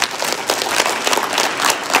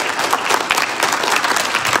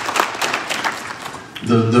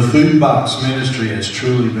 The food box ministry has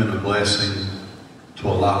truly been a blessing to a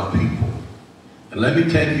lot of people. And let me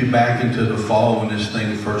take you back into the fall when this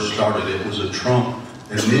thing first started. It was a Trump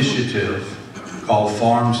initiative called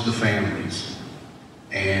Farms to Families.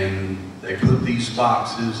 And they put these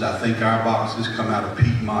boxes, I think our boxes come out of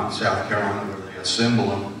Piedmont, South Carolina, where they assemble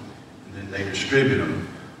them and then they distribute them.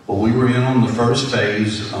 Well, we were in on the first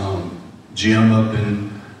phase. Jim up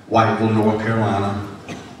in Whiteville, North Carolina,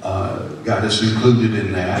 got us included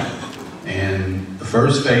in that. And the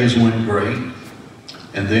first phase went great.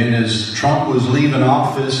 And then as Trump was leaving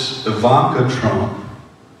office, Ivanka Trump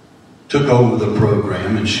took over the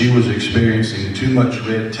program, and she was experiencing too much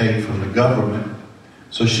red tape from the government.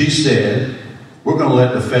 So she said, we're going to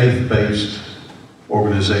let the faith-based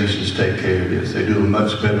organizations take care of this. They do a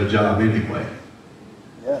much better job anyway.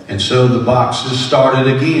 Yeah. And so the boxes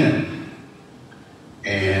started again.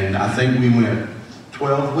 And I think we went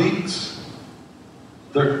 12 weeks,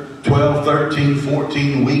 12, 13,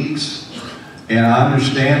 14 weeks. And I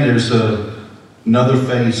understand there's another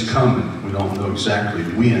phase coming. We don't know exactly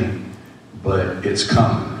when, but it's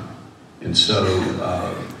coming. And so,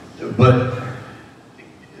 but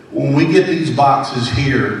when we get these boxes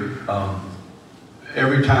here,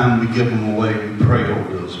 every time we give them away, we pray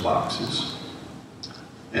over those boxes.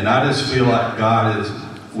 And I just feel like God is,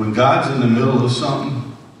 when God's in the middle of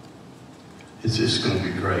something, it's just going to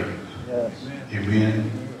be great. Yes. Amen.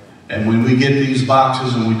 And when we get these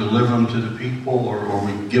boxes and we deliver them to the people, or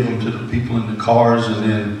we give them to the people in the cars, and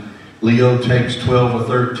then Leo takes 12 or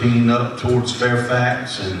 13 up towards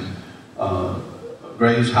Fairfax and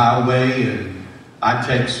Graves Highway, and I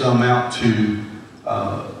take some out to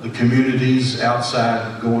the communities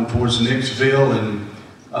outside going towards Nicksville,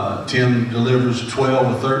 and Tim delivers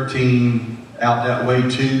 12 or 13 out that way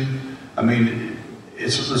too. I mean,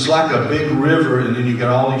 it's like a big river, and then you got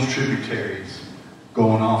all these tributaries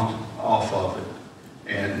going off of it.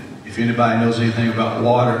 And if anybody knows anything about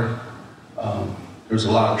water, there's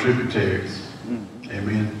a lot of tributaries.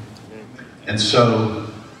 Amen. And so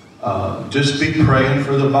just be praying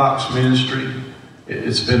for the box ministry.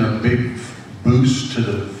 It's been a big boost to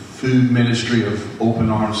the food ministry of Open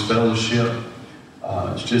Arms Fellowship.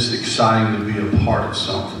 It's just exciting to be a part of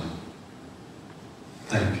something.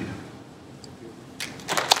 Thank you.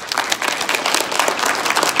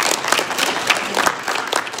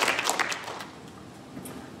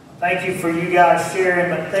 Thank you for you guys sharing,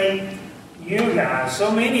 but thank you guys,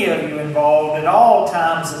 so many of you involved at all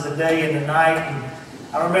times of the day and the night. And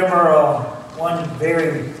I remember one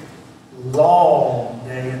very long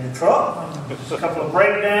day in the truck, a couple of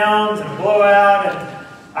breakdowns and a blowout, and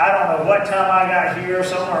I don't know what time I got here,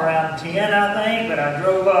 somewhere around 10 I think, but I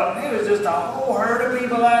drove up. It was just a whole herd of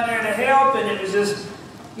people out there to help, and it was just,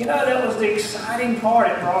 you know, that was the exciting part.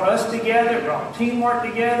 It brought us together, it brought teamwork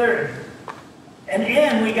together.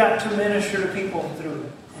 And we got to minister to people through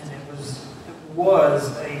it. And it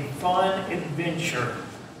was a fun adventure.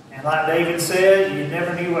 And like David said, you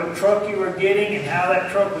never knew what truck you were getting and how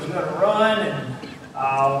that truck was going to run. And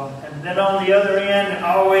then on the other end,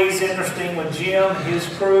 always interesting with Jim and his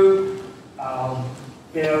crew.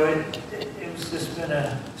 It's been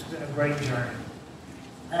a great journey.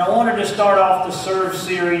 And I wanted to start off the Serve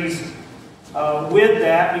series with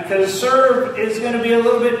that, because Serve is going to be a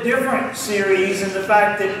little bit different series in the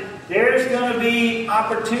fact that there's going to be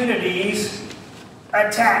opportunities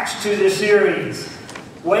attached to the series.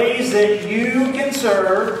 Ways that you can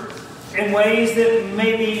serve in ways that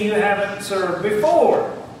maybe you haven't served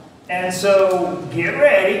before. And so get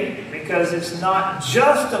ready, because it's not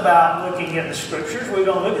just about looking at the Scriptures. We're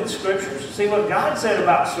going to look at the Scriptures, see what God said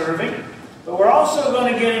about serving. But we're also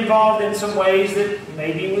going to get involved in some ways that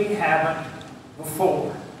maybe we haven't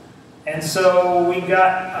before. And so we've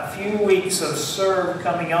got a few weeks of Serve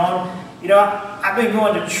coming on. I've been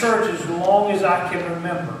going to church as long as I can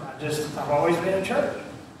remember. I've always been in church.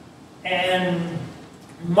 And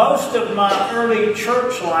most of my early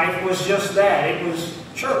church life was just that. It was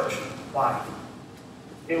church life.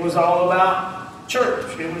 It was all about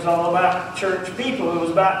church. It was all about church people. It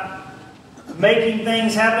was about making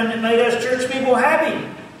things happen that made us church people happy.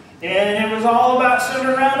 And it was all about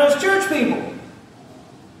centered around us church people.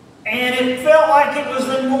 And it felt like it was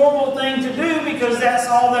the normal thing to do because that's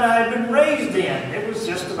all that I had been raised in. It was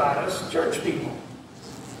just about us church people.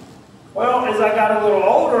 Well, as I got a little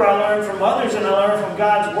older, I learned from others and I learned from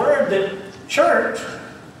God's Word that church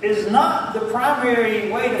is not the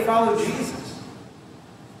primary way to follow Jesus.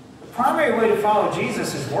 The primary way to follow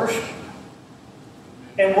Jesus is worship.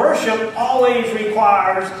 And worship always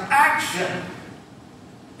requires action.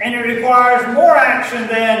 And it requires more action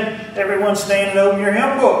than everyone standing over your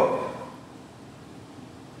hymn book.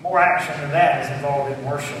 More action than that is involved in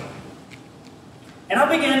worship. And I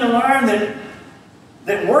began to learn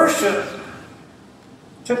that worship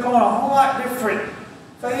took on a whole lot different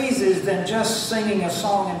phases than just singing a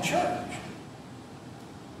song in church.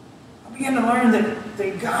 I began to learn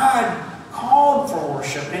that God called for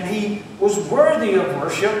worship, and He was worthy of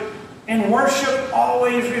worship, and worship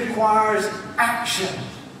always requires action.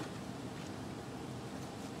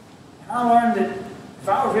 And I learned that if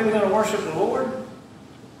I was really going to worship the Lord,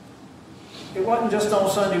 it wasn't just on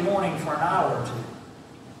Sunday morning for an hour or two.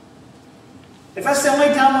 If that's the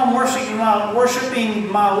only time I'm worshiping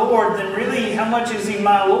my Lord, then really, how much is He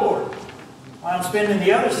my Lord? Well, I'm spending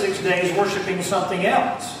the other 6 days worshiping something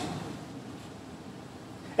else.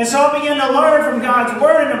 And so I began to learn from God's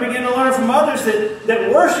Word, and I began to learn from others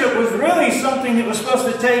that worship was really something that was supposed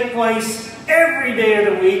to take place every day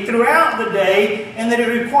of the week, throughout the day, and that it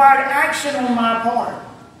required action on my part.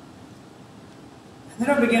 And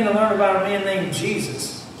then I began to learn about a man named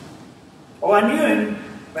Jesus. Oh, I knew Him,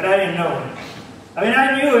 but I didn't know Him.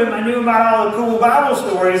 I knew him about all the cool Bible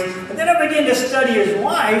stories, but then I began to study his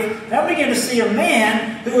life, and I began to see a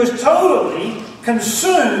man who was totally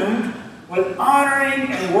consumed with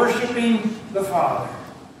honoring and worshiping the Father.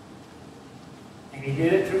 And he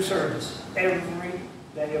did it through service, every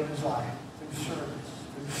day of his life,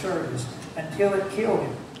 through service, until it killed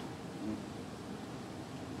him.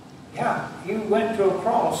 Yeah, he went to a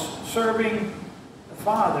cross serving the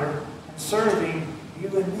Father and serving you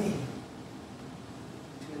and me.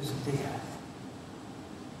 Death.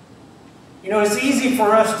 It's easy for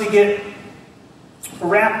us to get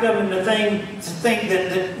wrapped up in the thing, to think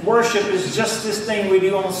that worship is just this thing we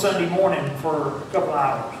do on Sunday morning for a couple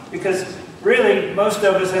hours. Because really, most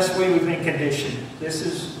of us, that's the way we've been conditioned. This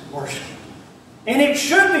is worship. And it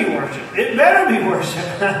should be worship. It better be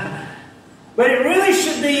worship. But it really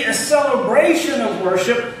should be a celebration of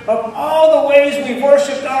worship of all the ways we've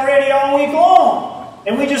worshipped already all week long.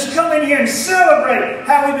 And we just come in here and celebrate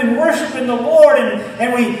how we've been worshiping the Lord,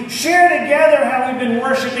 and we share together how we've been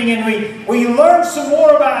worshiping, and we learn some more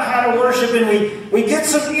about how to worship, and we get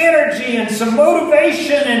some energy and some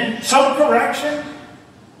motivation and some correction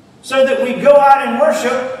so that we go out and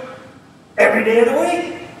worship every day of the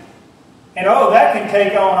week. And that can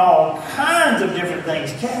take on all kinds of different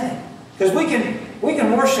things, can it? Because we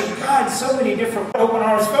can worship God so many different ways. Open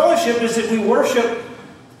Arms Fellowship is that we worship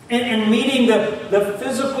in meeting the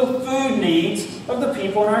physical food needs of the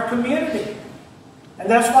people in our community. And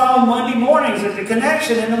that's why on Monday mornings at the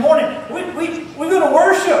Connection in the morning, we're going to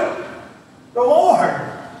worship the Lord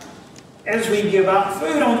as we give out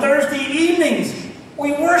food. On Thursday evenings,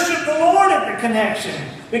 we worship the Lord at the Connection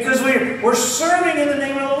because we're serving in the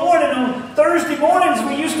name of the Lord. And on Thursday mornings,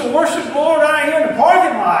 we used to worship the Lord out here in the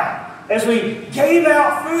parking lot as we gave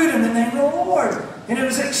out food in the name of the Lord. And it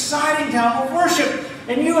was an exciting time of worship.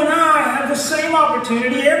 And you and I have the same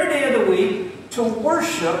opportunity every day of the week to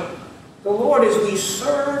worship the Lord as we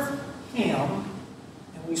serve Him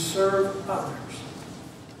and we serve others.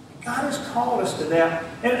 God has called us to that.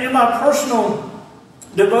 And my personal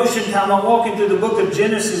devotion time. I'm walking through the book of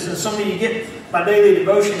Genesis, and some of you get my daily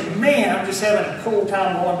devotion, and man, I'm just having a cool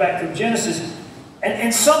time going back through Genesis.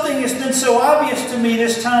 And something that's been so obvious to me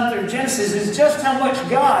this time through Genesis is just how much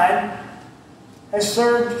God has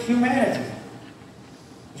served humanity.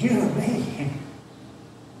 You and me.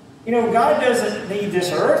 You know, God doesn't need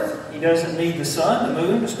this earth. He doesn't need the sun, the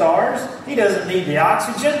moon, the stars. He doesn't need the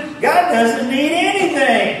oxygen. God doesn't need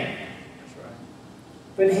anything.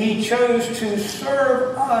 But He chose to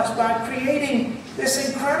serve us by creating this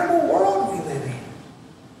incredible world we live in.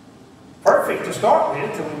 Perfect to start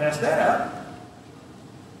with until we mess that up.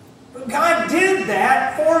 But God did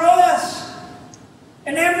that for us.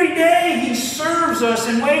 And every day He serves us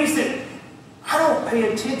in ways that I don't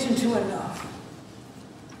pay attention to enough.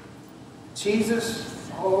 Jesus,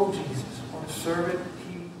 oh Jesus, what a servant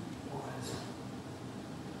He was.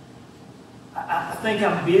 I think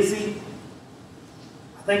I'm busy.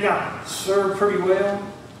 I think I serve pretty well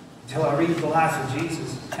until I read the life of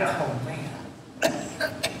Jesus. Oh man.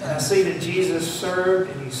 And I see that Jesus served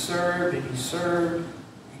and He served and He served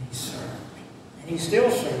and He served. And He's still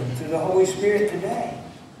serving through the Holy Spirit today.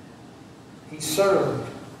 He served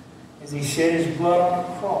as He shed His blood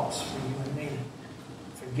on the cross for you and me.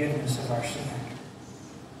 Forgiveness of our sin.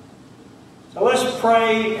 So let's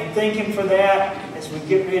pray and thank Him for that as we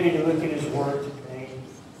get ready to look at His Word today.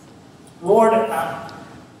 Lord, I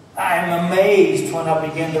am amazed when I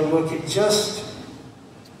begin to look at just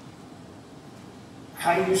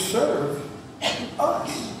how You serve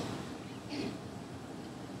us.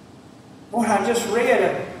 Lord, I just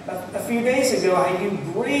read a few days ago how You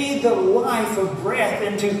breathed the life of breath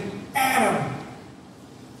into Adam,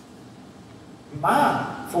 my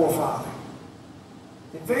forefather.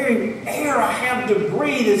 The very air I have to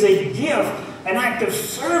breathe is a gift, an act of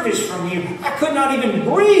service from You. I could not even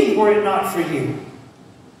breathe were it not for You.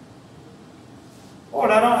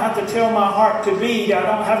 Lord, I don't have to tell my heart to beat. I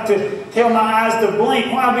don't have to tell my eyes to blink.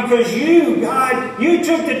 Why? Because You, God, You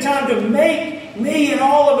took the time to make me and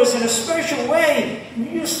all of us in a special way.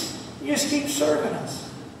 You just keep serving us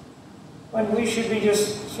when we should be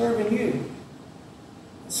just serving You.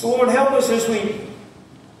 So Lord, help us as we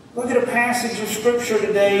look at a passage of Scripture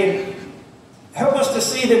today, and help us to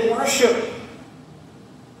see that worship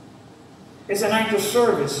is an act of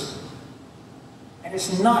service. And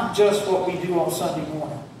it's not just what we do on Sunday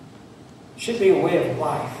morning. It should be a way of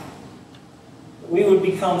life. We would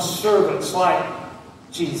become servants like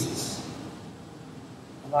Jesus.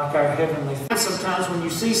 Like our Heavenly Father. Sometimes when you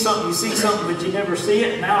see something, but you never see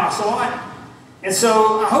it. Now I saw it. And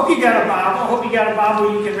so I hope you got a Bible. I hope you got a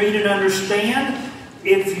Bible you can read and understand.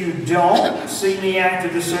 If you don't, see me after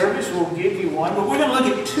the service. We'll give you one. But we're going to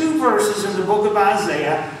look at two verses in the book of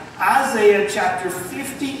Isaiah. Isaiah chapter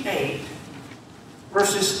 58,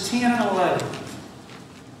 verses 10 and 11.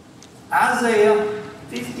 Isaiah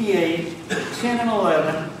 58, 10 and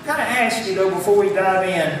 11. I've got to ask you, though, before we dive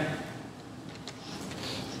in,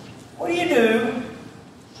 what do you do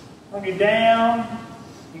when you're down,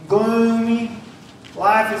 you're gloomy,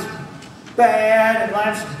 life is bad, and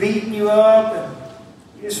life's beating you up, and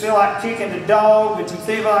you just feel like kicking the dog, but you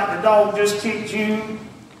feel like the dog just kicked you?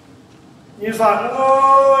 You're just like,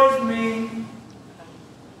 woe is me.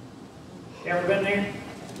 You ever been there?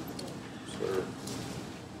 Sure.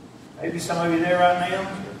 Maybe some of you there right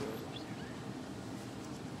now.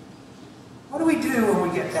 What do we do when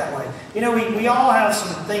we get that way? You know, we all have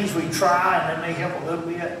some things we try and they may help a little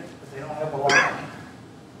bit, but they don't help a lot.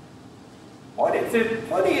 What if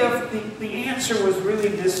the answer was really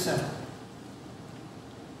this simple?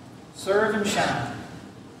 Serve and shine.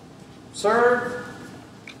 Serve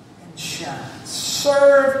and shine.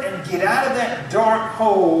 Serve and get out of that dark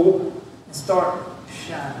hole and start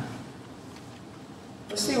shining.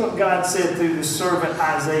 Let's see what God said through the servant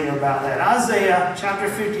Isaiah about that. Isaiah chapter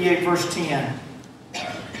 58, verse 10.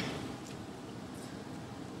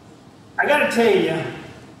 I got to tell you,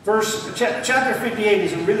 chapter 58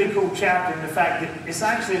 is a really cool chapter in the fact that it's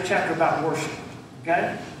actually a chapter about worship.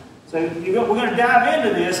 Okay? So we're going to dive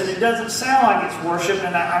into this, and it doesn't sound like it's worship,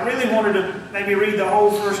 and I really wanted to maybe read the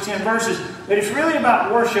whole first 10 verses, but it's really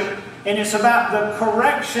about worship, and it's about the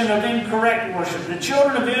correction of incorrect worship. The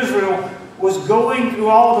children of Israel was going through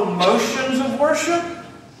all the motions of worship,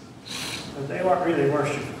 but they weren't really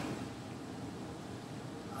worshiping.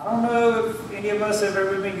 I don't know if any of us have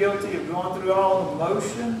ever been guilty of going through all the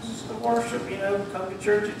motions of worship. You know, come to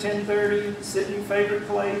church at 10:30, sit in your favorite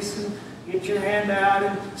place, and get your hand out,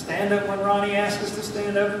 and stand up when Ronnie asks us to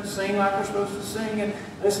stand up and sing like we're supposed to sing, and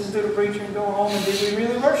listen to the preacher and go home. And did we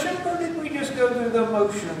really worship, or did we just go through the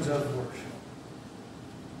motions of worship?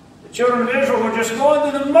 The children of Israel were just going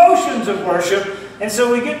through the motions of worship, And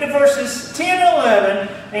so we get to verses 10 and 11,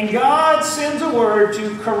 and God sends a word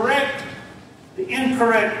to correct the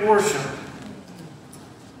incorrect worship.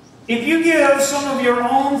 If you give some of your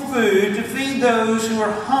own food to feed those who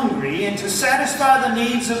are hungry and to satisfy the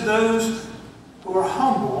needs of those who are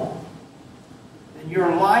humble, then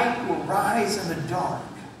your light will rise in the dark,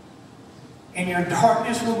 and your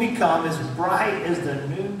darkness will become as bright as the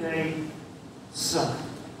noonday sun.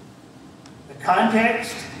 The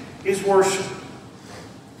context is worship.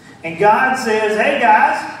 And God says, hey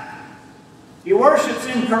guys, your worship's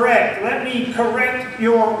incorrect. Let me correct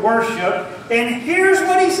your worship. And here's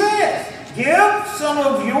what he says. Give some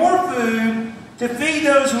of your food to feed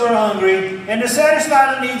those who are hungry and to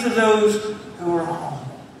satisfy the needs of those who are humble.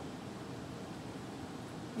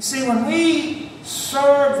 You see, when we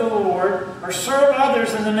serve the Lord or serve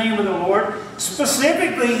others in the name of the Lord,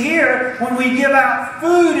 specifically here, when we give out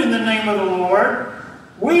food in the name of the Lord,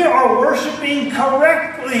 we are worshiping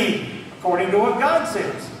correctly according to what God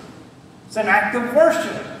says. It's an act of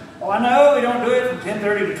worship. Well, I know we don't do it from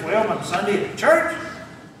 10:30 to 12 on Sunday at church.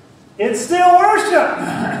 It's still worship.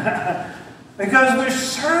 Because we're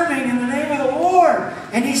serving in the name of the Lord.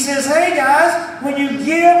 And he says, hey guys, when you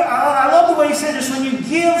give, I love the way he said this, when you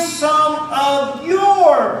give some of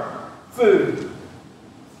your food.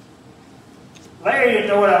 Larry didn't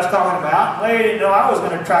know what I was talking about. Larry didn't know I was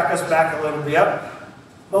going to track us back a little bit.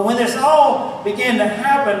 But when this all began to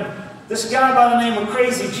happen, this guy by the name of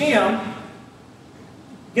Crazy Jim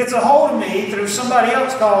gets a hold of me through somebody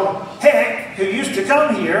else called Heck, who used to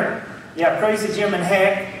come here. Yeah, Crazy Jim and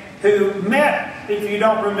Heck, who met, if you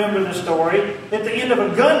don't remember the story, at the end of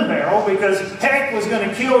a gun barrel because Heck was going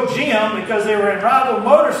to kill Jim because they were in rival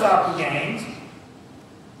motorcycle gangs.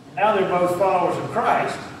 Now they're both followers of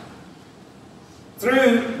Christ.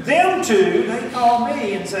 Through them two, they called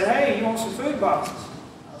me and said, hey, you want some food boxes?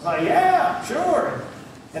 I was like, yeah, sure.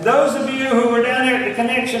 And those of you who were down there at the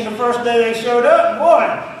Connection the first day they showed up,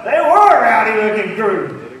 boy, they were a rowdy looking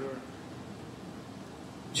crew.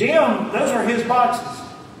 Jim, those are his boxes.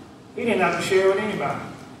 He didn't have to share with anybody.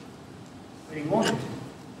 But he wanted to.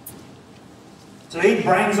 So he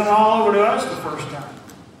brings them all over to us the first time.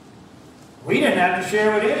 We didn't have to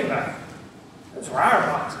share with anybody. Those were our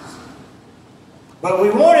boxes. But we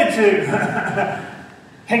wanted to.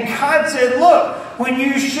 And God said, look, when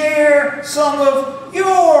you share some of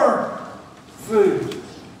your food.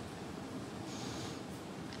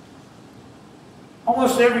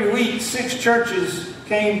 Almost every week, 6 churches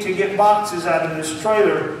came to get boxes out of this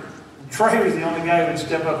trailer. And Trey was the only guy who would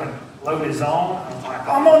step up and load his own. I was like,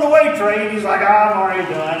 I'm on the way, Trey. And he's like, I'm already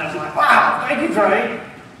done. I was like, wow, thank you, Trey.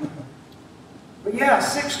 But yeah,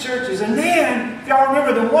 6 churches. And then, if y'all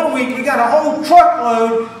remember, the one week we got a whole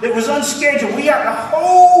truckload that was unscheduled. We got the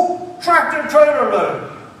whole tractor trailer load.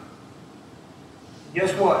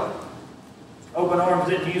 Guess what? Open Arms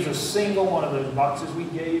didn't use a single one of those boxes. We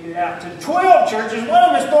gave it out to 12 churches. One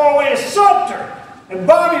of them as far away as Sumter. And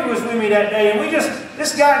Bobby was with me that day. And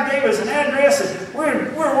this guy gave us an address. And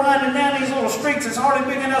we're winding down these little streets. It's hardly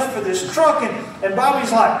big enough for this truck. And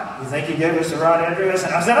Bobby's like, you think he gave us the right address?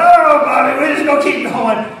 And I said, I don't know, Bobby. We're just going to keep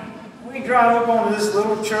going. We drive up onto this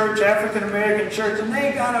little church, African-American church. And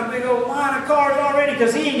they got a big old line of cars already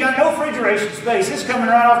because he ain't got no refrigeration space. It's coming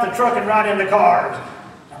right off the truck and right in the cars.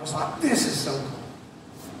 I was like, this is so cool.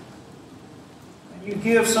 And you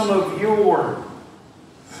give some of your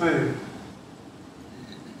food.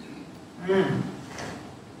 Then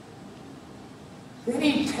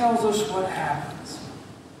he tells us what happens.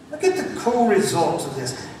 Look at the cool results of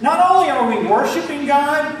this. Not only are we worshiping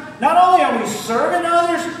God, not only are we serving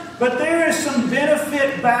others, but there is some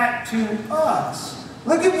benefit back to us.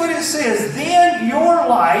 Look at what it says. Then your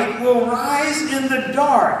light will rise in the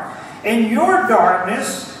dark, and your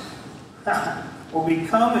darkness will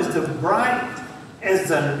become as bright as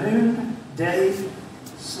the noonday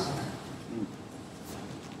sun.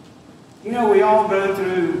 You know, we all go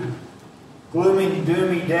through gloomy,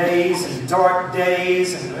 doomy days and dark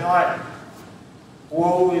days, and we're like,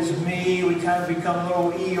 woe is me. We kind of become a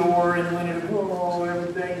little Eeyore, and when it, whoa,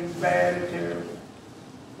 everything is bad and terrible.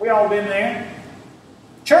 We all been there.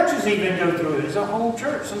 Churches even go through it as a whole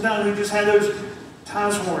church. Sometimes we just have those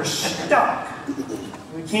times when we're stuck.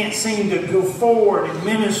 We can't seem to go forward in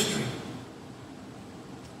ministry.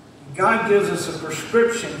 God gives us a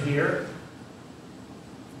prescription here.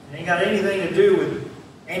 It ain't got anything to do with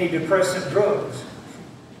antidepressant drugs.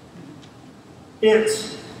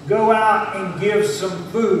 It's go out and give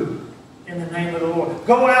some food in the name of the Lord.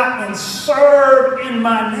 Go out and serve in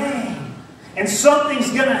my name. And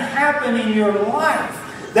something's going to happen in your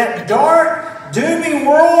life. That dark doomy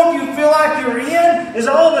world you feel like you're in, is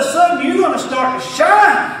all of a sudden you're going to start to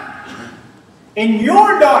shine. In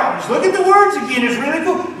your darkness, look at the words again, it's really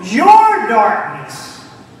cool. Your darkness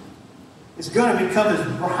is going to become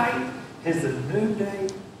as bright as the noonday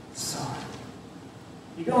sun.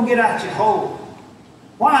 You're going to get out your hole.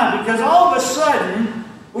 Why? Because all of a sudden,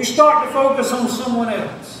 we start to focus on someone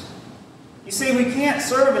else. You see, we can't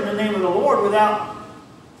serve in the name of the Lord without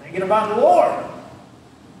thinking about the Lord.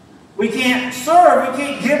 We can't serve, we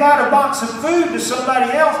can't give out a box of food to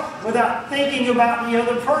somebody else without thinking about the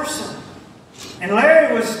other person. And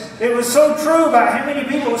Larry it was so true about how many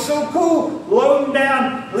people, it was so cool, loading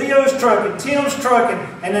down Leo's truck and Tim's truck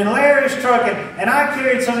and then Larry's truck and I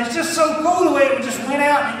carried some. It's just so cool the way it just went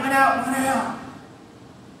out and went out and went out.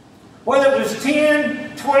 Whether it was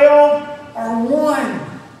 10, 12, or 1.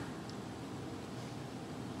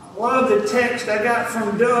 I love the text I got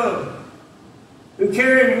from Doug, who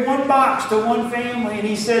carried one box to one family, and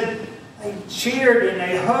he said they cheered and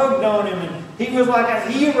they hugged on him, and he was like a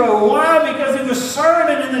hero. Why? Because he was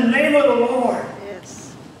serving in the name of the Lord.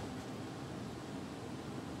 Yes.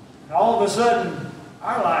 And all of a sudden,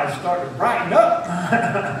 our lives start to brighten up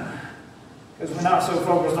because we're not so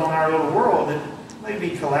focused on our little world that may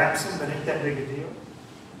be collapsing, but ain't that big a deal.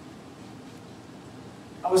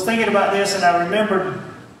 I was thinking about this, and I remembered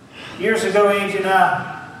years ago, Angie and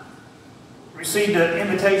I received an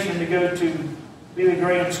invitation to go to Billy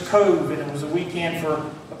Graham's Cove, and it was a weekend for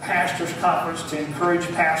a pastor's conference to encourage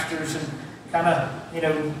pastors and kind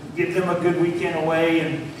of, give them a good weekend away.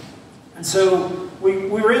 And so we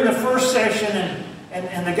were in the first session,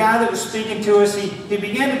 and the guy that was speaking to us, he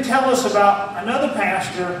began to tell us about another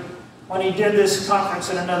pastor when he did this conference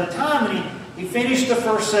at another time, and he finished the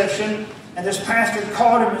first session, and this pastor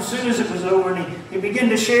called him as soon as it was over, and he began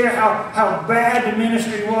to share how bad the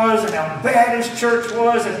ministry was and how bad his church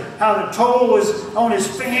was and how the toll was on his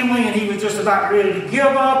family, and he was just about ready to give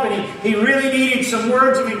up, and he really needed some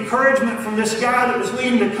words of encouragement from this guy that was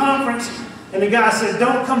leading the conference. And the guy said,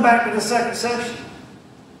 "Don't come back to the second session."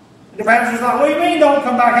 And the pastor thought, "What do you mean don't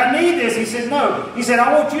come back? I need this." He said, "No." He said,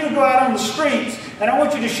 "I want you to go out on the streets and I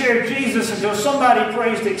want you to share Jesus until somebody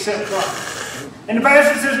prays to accept Christ." And the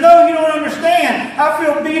pastor says, "No, you don't understand. I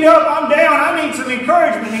feel beat up. I'm down. I need some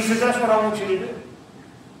encouragement." He said, "That's what I want you to do."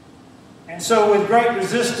 And so with great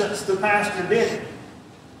resistance, the pastor did it.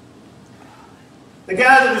 The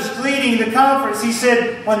guy that was leading the conference, he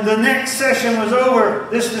said when the next session was over,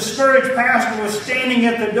 this discouraged pastor was standing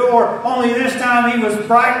at the door, only this time he was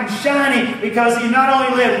bright and shiny because he not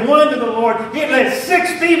only led one to the Lord, he led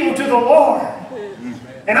 6 people to the Lord.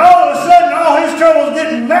 And all of a sudden, all his troubles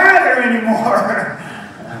didn't matter anymore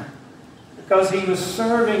because he was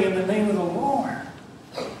serving in the name of the Lord.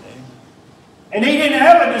 And he didn't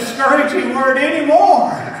have a discouraging word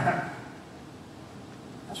anymore.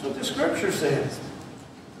 That's what the Scripture says.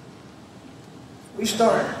 We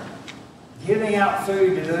start giving out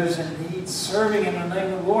food to those in need, serving in the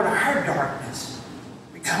name of the Lord, our darkness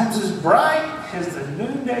becomes as bright as the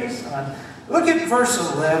noonday sun. Look at verse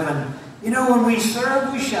 11. When we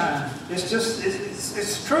serve, we shine. It's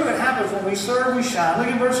true, it happens. When we serve, we shine. Look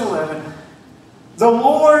at verse 11. The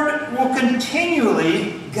Lord will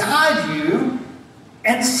continually guide you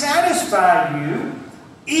and satisfy you,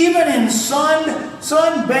 even in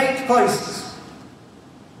sun-baked places.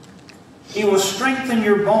 He will strengthen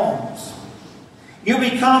your bones. You'll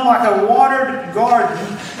become like a watered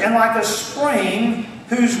garden and like a spring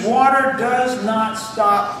whose water does not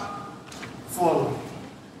stop flowing.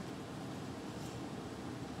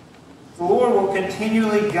 The Lord will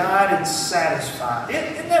continually guide and satisfy.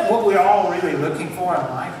 Isn't that what we're all really looking for in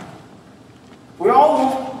life? We all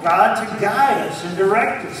want God to guide us and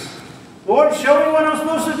direct us. Lord, show me what I'm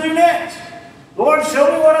supposed to do next. Lord, show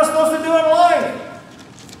me what I'm supposed to do in life.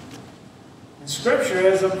 And Scripture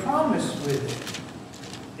has a promise with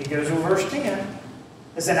it. It goes in verse 10.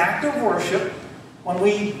 As an act of worship, when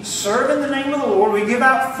we serve in the name of the Lord, we give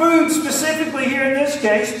out food specifically here in this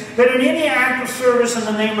case, but in any act of service in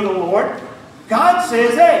the name of the Lord, God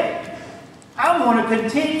says, "Hey, I want to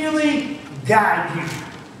continually guide you.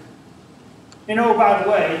 By the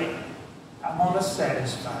way, I'm going to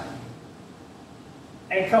satisfy you."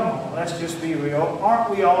 And come on, let's just be real.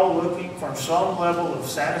 Aren't we all looking for some level of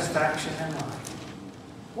satisfaction in life?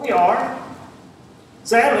 We are.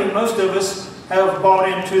 Sadly, most of us have bought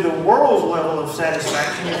into the world's level of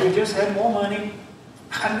satisfaction. If we just had more money,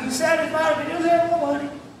 I'd be satisfied if we just had more money.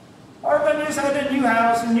 Or if I just had a new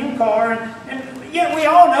house, a new car. And yet we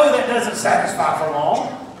all know that doesn't satisfy for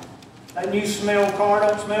long. That new smell car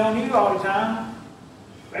don't smell new all the time.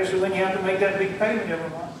 Especially when you have to make that big payment every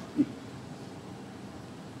month.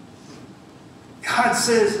 God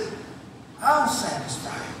says, I'll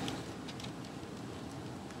satisfy you.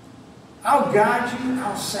 I'll guide you,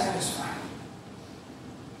 I'll satisfy you.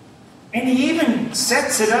 And He even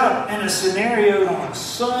sets it up in a scenario on a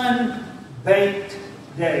sun-baked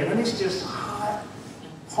day when it's just hot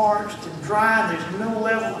and parched and dry and there's no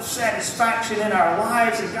level of satisfaction in our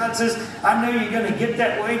lives. And God says, I know you're going to get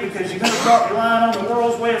that way because you're going to start relying on the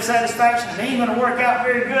world's way of satisfaction and it ain't going to work out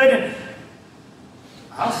very good. And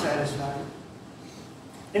I'll satisfy you.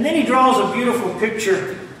 And then He draws a beautiful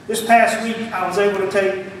picture. This past week I was able to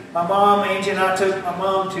take my mom, Angie and I took my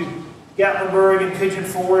mom to Gatlinburg and Pigeon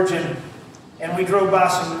Forge, and we drove by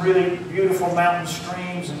some really beautiful mountain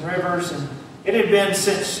streams and rivers. And it had been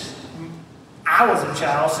since I was a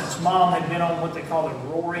child, since Mom had been on what they call the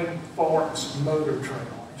Roaring Forks Motor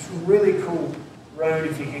Trail. It's a really cool road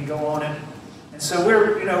if you can go on it. And so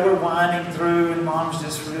we're winding through, and Mom's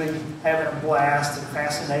just really having a blast and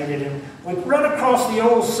fascinated. And we run across the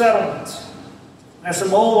old settlements. There's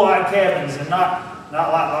some old log cabins, and not like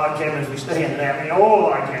log cabins we stay in today. I mean old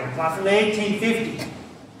log cabins, like from the 1850s.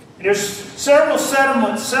 And there's several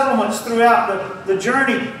settlements throughout the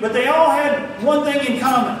journey, but they all had one thing in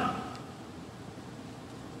common.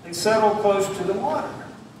 They settled close to the water.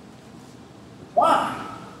 Why?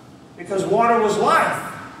 Because water was life.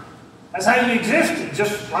 That's how you existed.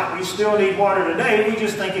 Just like we still need water today, we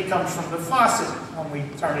just think it comes from the faucet when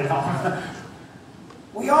we turn it on.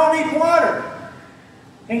 We all need water.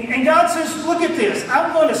 And God says, look at this.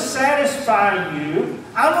 I'm going to satisfy you.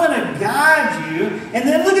 I'm going to guide you. And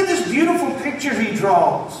then look at this beautiful picture He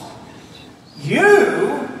draws.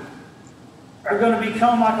 You are going to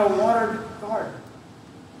become like a watered garden.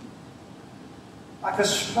 Like a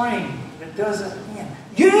spring that doesn't end.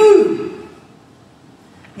 You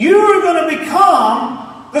are going to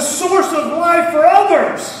become the source of life for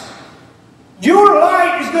others. Your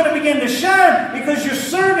light is going to begin to shine because you're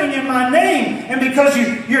serving in my name. And because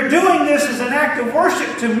you're doing this as an act of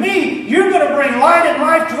worship to me, you're going to bring light and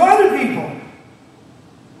life to other people.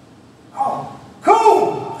 Oh,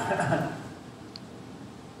 cool!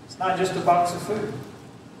 It's not just a box of food.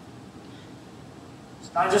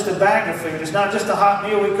 It's not just a bag of food. It's not just a hot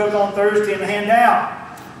meal we cook on Thursday and hand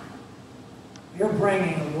out. You're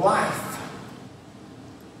bringing life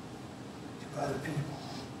to other people.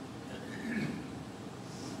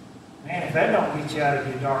 Man, if that don't get you out of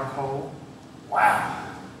your dark hole, wow.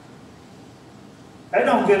 That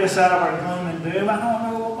don't get us out of our gloom and doom. I don't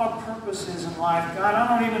know what my purpose is in life, God.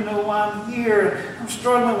 I don't even know why I'm here. I'm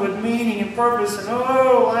struggling with meaning and purpose, and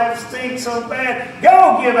oh, life stinks so bad.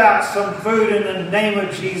 Go give out some food in the name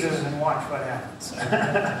of Jesus and watch what happens.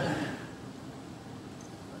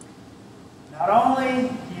 Not only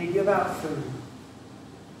do you give out food,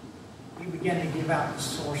 you begin to give out the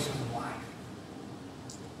source of life.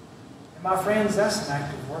 And my friends, that's an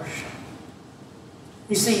act of worship.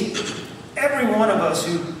 You see, every one of us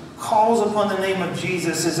who calls upon the name of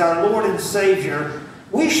Jesus as our Lord and Savior,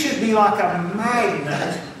 we should be like a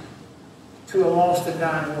magnet to a lost and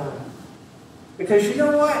dying world. Because you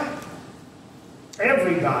know what?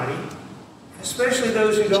 Everybody, especially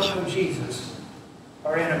those who don't know Jesus,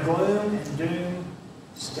 are in a gloom and doom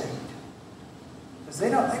state. Because they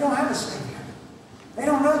don't have a Savior. They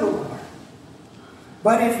don't know the Lord.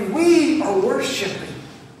 But if we are worshiping,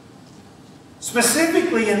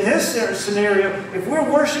 specifically in this scenario, if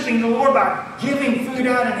we're worshiping the Lord by giving food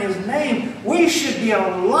out in His name, we should be a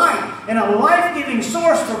light and a life-giving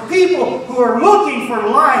source for people who are looking for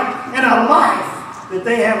light and a life that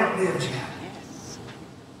they haven't lived yet.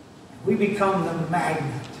 We become the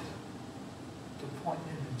magnet to point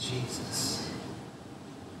them to Jesus.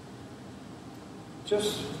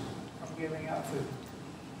 Just from giving out food.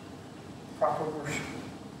 Proper worship.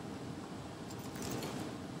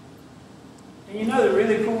 And you know the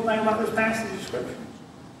really cool thing about this passage of Scripture?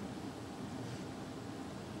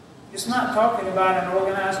 It's not talking about an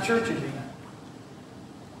organized church event.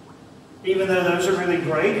 Even though those are really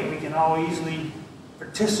great and we can all easily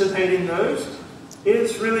participate in those,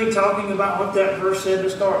 it's really talking about what that verse said to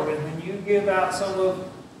start with. When you give out some of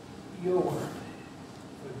your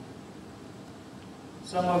food,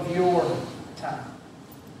 some of your time,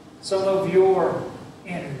 some of your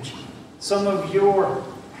energy, some of your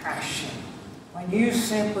passion. When you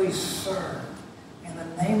simply serve in the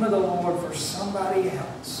name of the Lord for somebody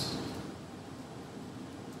else,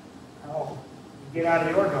 oh, you get out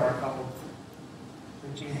of your dark hole,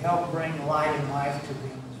 but you help bring light and life to them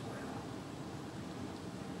as well.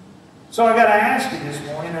 So I got to ask you this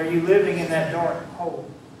morning, are you living in that dark hole?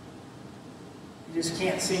 You just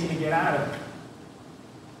can't seem to get out of it.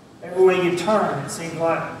 Every way you turn, it seems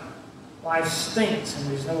like life stinks and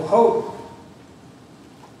there's no hope.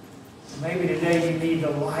 Maybe today you need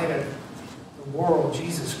the light of the world,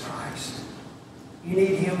 Jesus Christ. You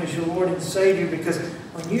need Him as your Lord and Savior, because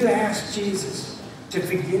when you ask Jesus to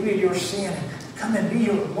forgive you your sin and come and be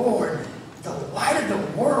your Lord, the light of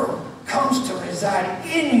the world comes to reside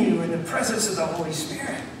in you in the presence of the Holy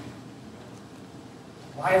Spirit.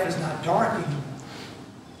 Life is not dark anymore.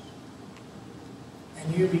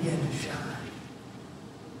 And you begin to shine.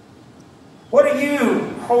 What are you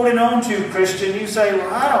holding on to, Christian? You say,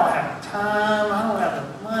 well, I don't have time, I don't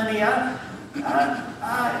have the money,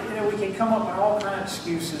 we can come up with all kinds of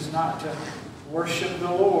excuses not to worship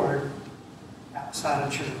the Lord outside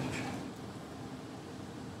of church.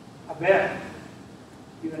 I bet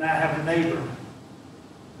you and I have a neighbor.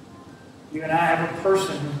 You and I have a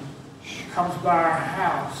person who comes by our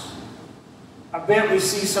house. I bet we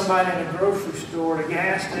see somebody in a grocery store, at a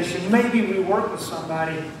gas station. Maybe we work with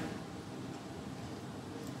somebody.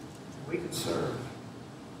 We can serve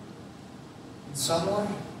in some way.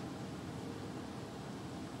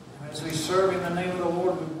 And as we serve in the name of the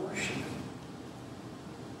Lord, we worship Him.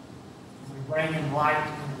 We bring Him light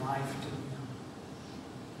and life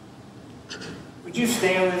to Him. Would you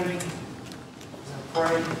stand with me as I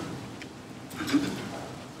pray?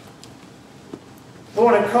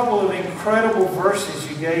 Lord, a couple of incredible verses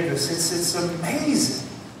you gave us. It's amazing.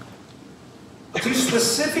 But you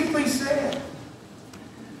specifically said,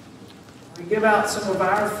 we give out some of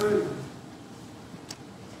our food.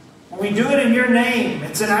 When we do it in your name,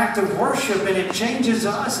 it's an act of worship, and it changes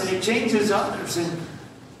us and it changes others. And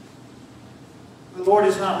the Lord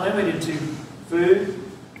is not limited to food.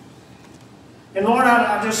 And Lord,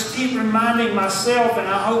 I just keep reminding myself, and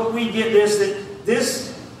I hope we get this, that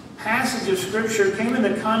this passage of Scripture came in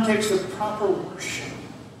the context of proper worship.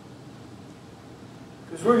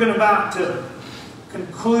 Because we're about to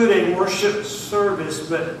conclude a worship service,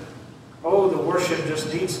 but oh, the worship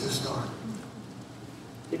just needs to start.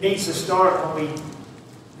 It needs to start when we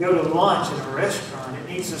go to lunch at a restaurant. It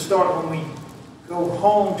needs to start when we go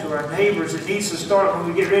home to our neighbors. It needs to start when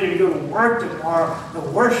we get ready to go to work tomorrow. The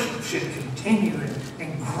worship should continue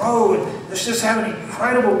and grow. And let's just have an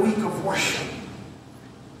incredible week of worship.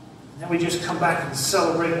 And then we just come back and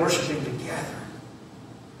celebrate worshiping together.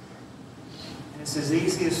 And it's as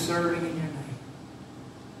easy as serving in your name.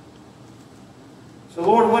 So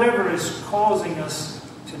Lord, whatever is causing us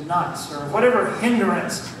to not serve, whatever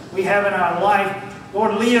hindrance we have in our life,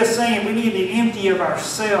 Lord, Leah's saying we need to empty of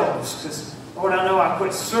ourselves, because, Lord, I know I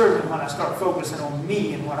quit serving when I start focusing on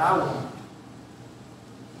me and what I want.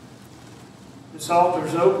 This altar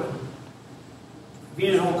is open. If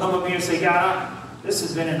you just want to come up here and say, God, this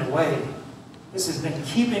has been in the way. This has been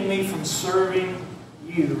keeping me from serving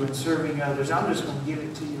you and serving others. I'm just going to give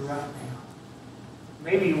it to you right now.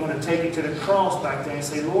 Maybe you want to take it to the cross back there and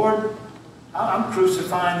say, Lord, I'm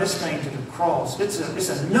crucifying this thing to the cross. It's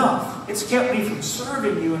enough. It's kept me from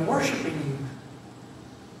serving you and worshiping you.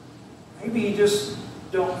 Maybe you just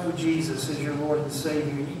don't know Jesus as your Lord and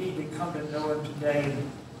Savior. You need to come to know Him today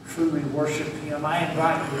and truly worship Him. I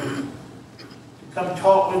invite you to come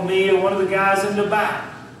talk with me or one of the guys in the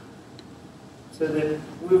back so that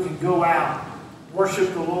we can go out,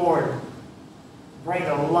 worship the Lord, bring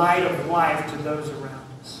a light of life to those around us.